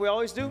finish like we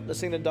always do. Let's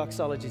sing the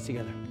doxology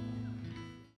together.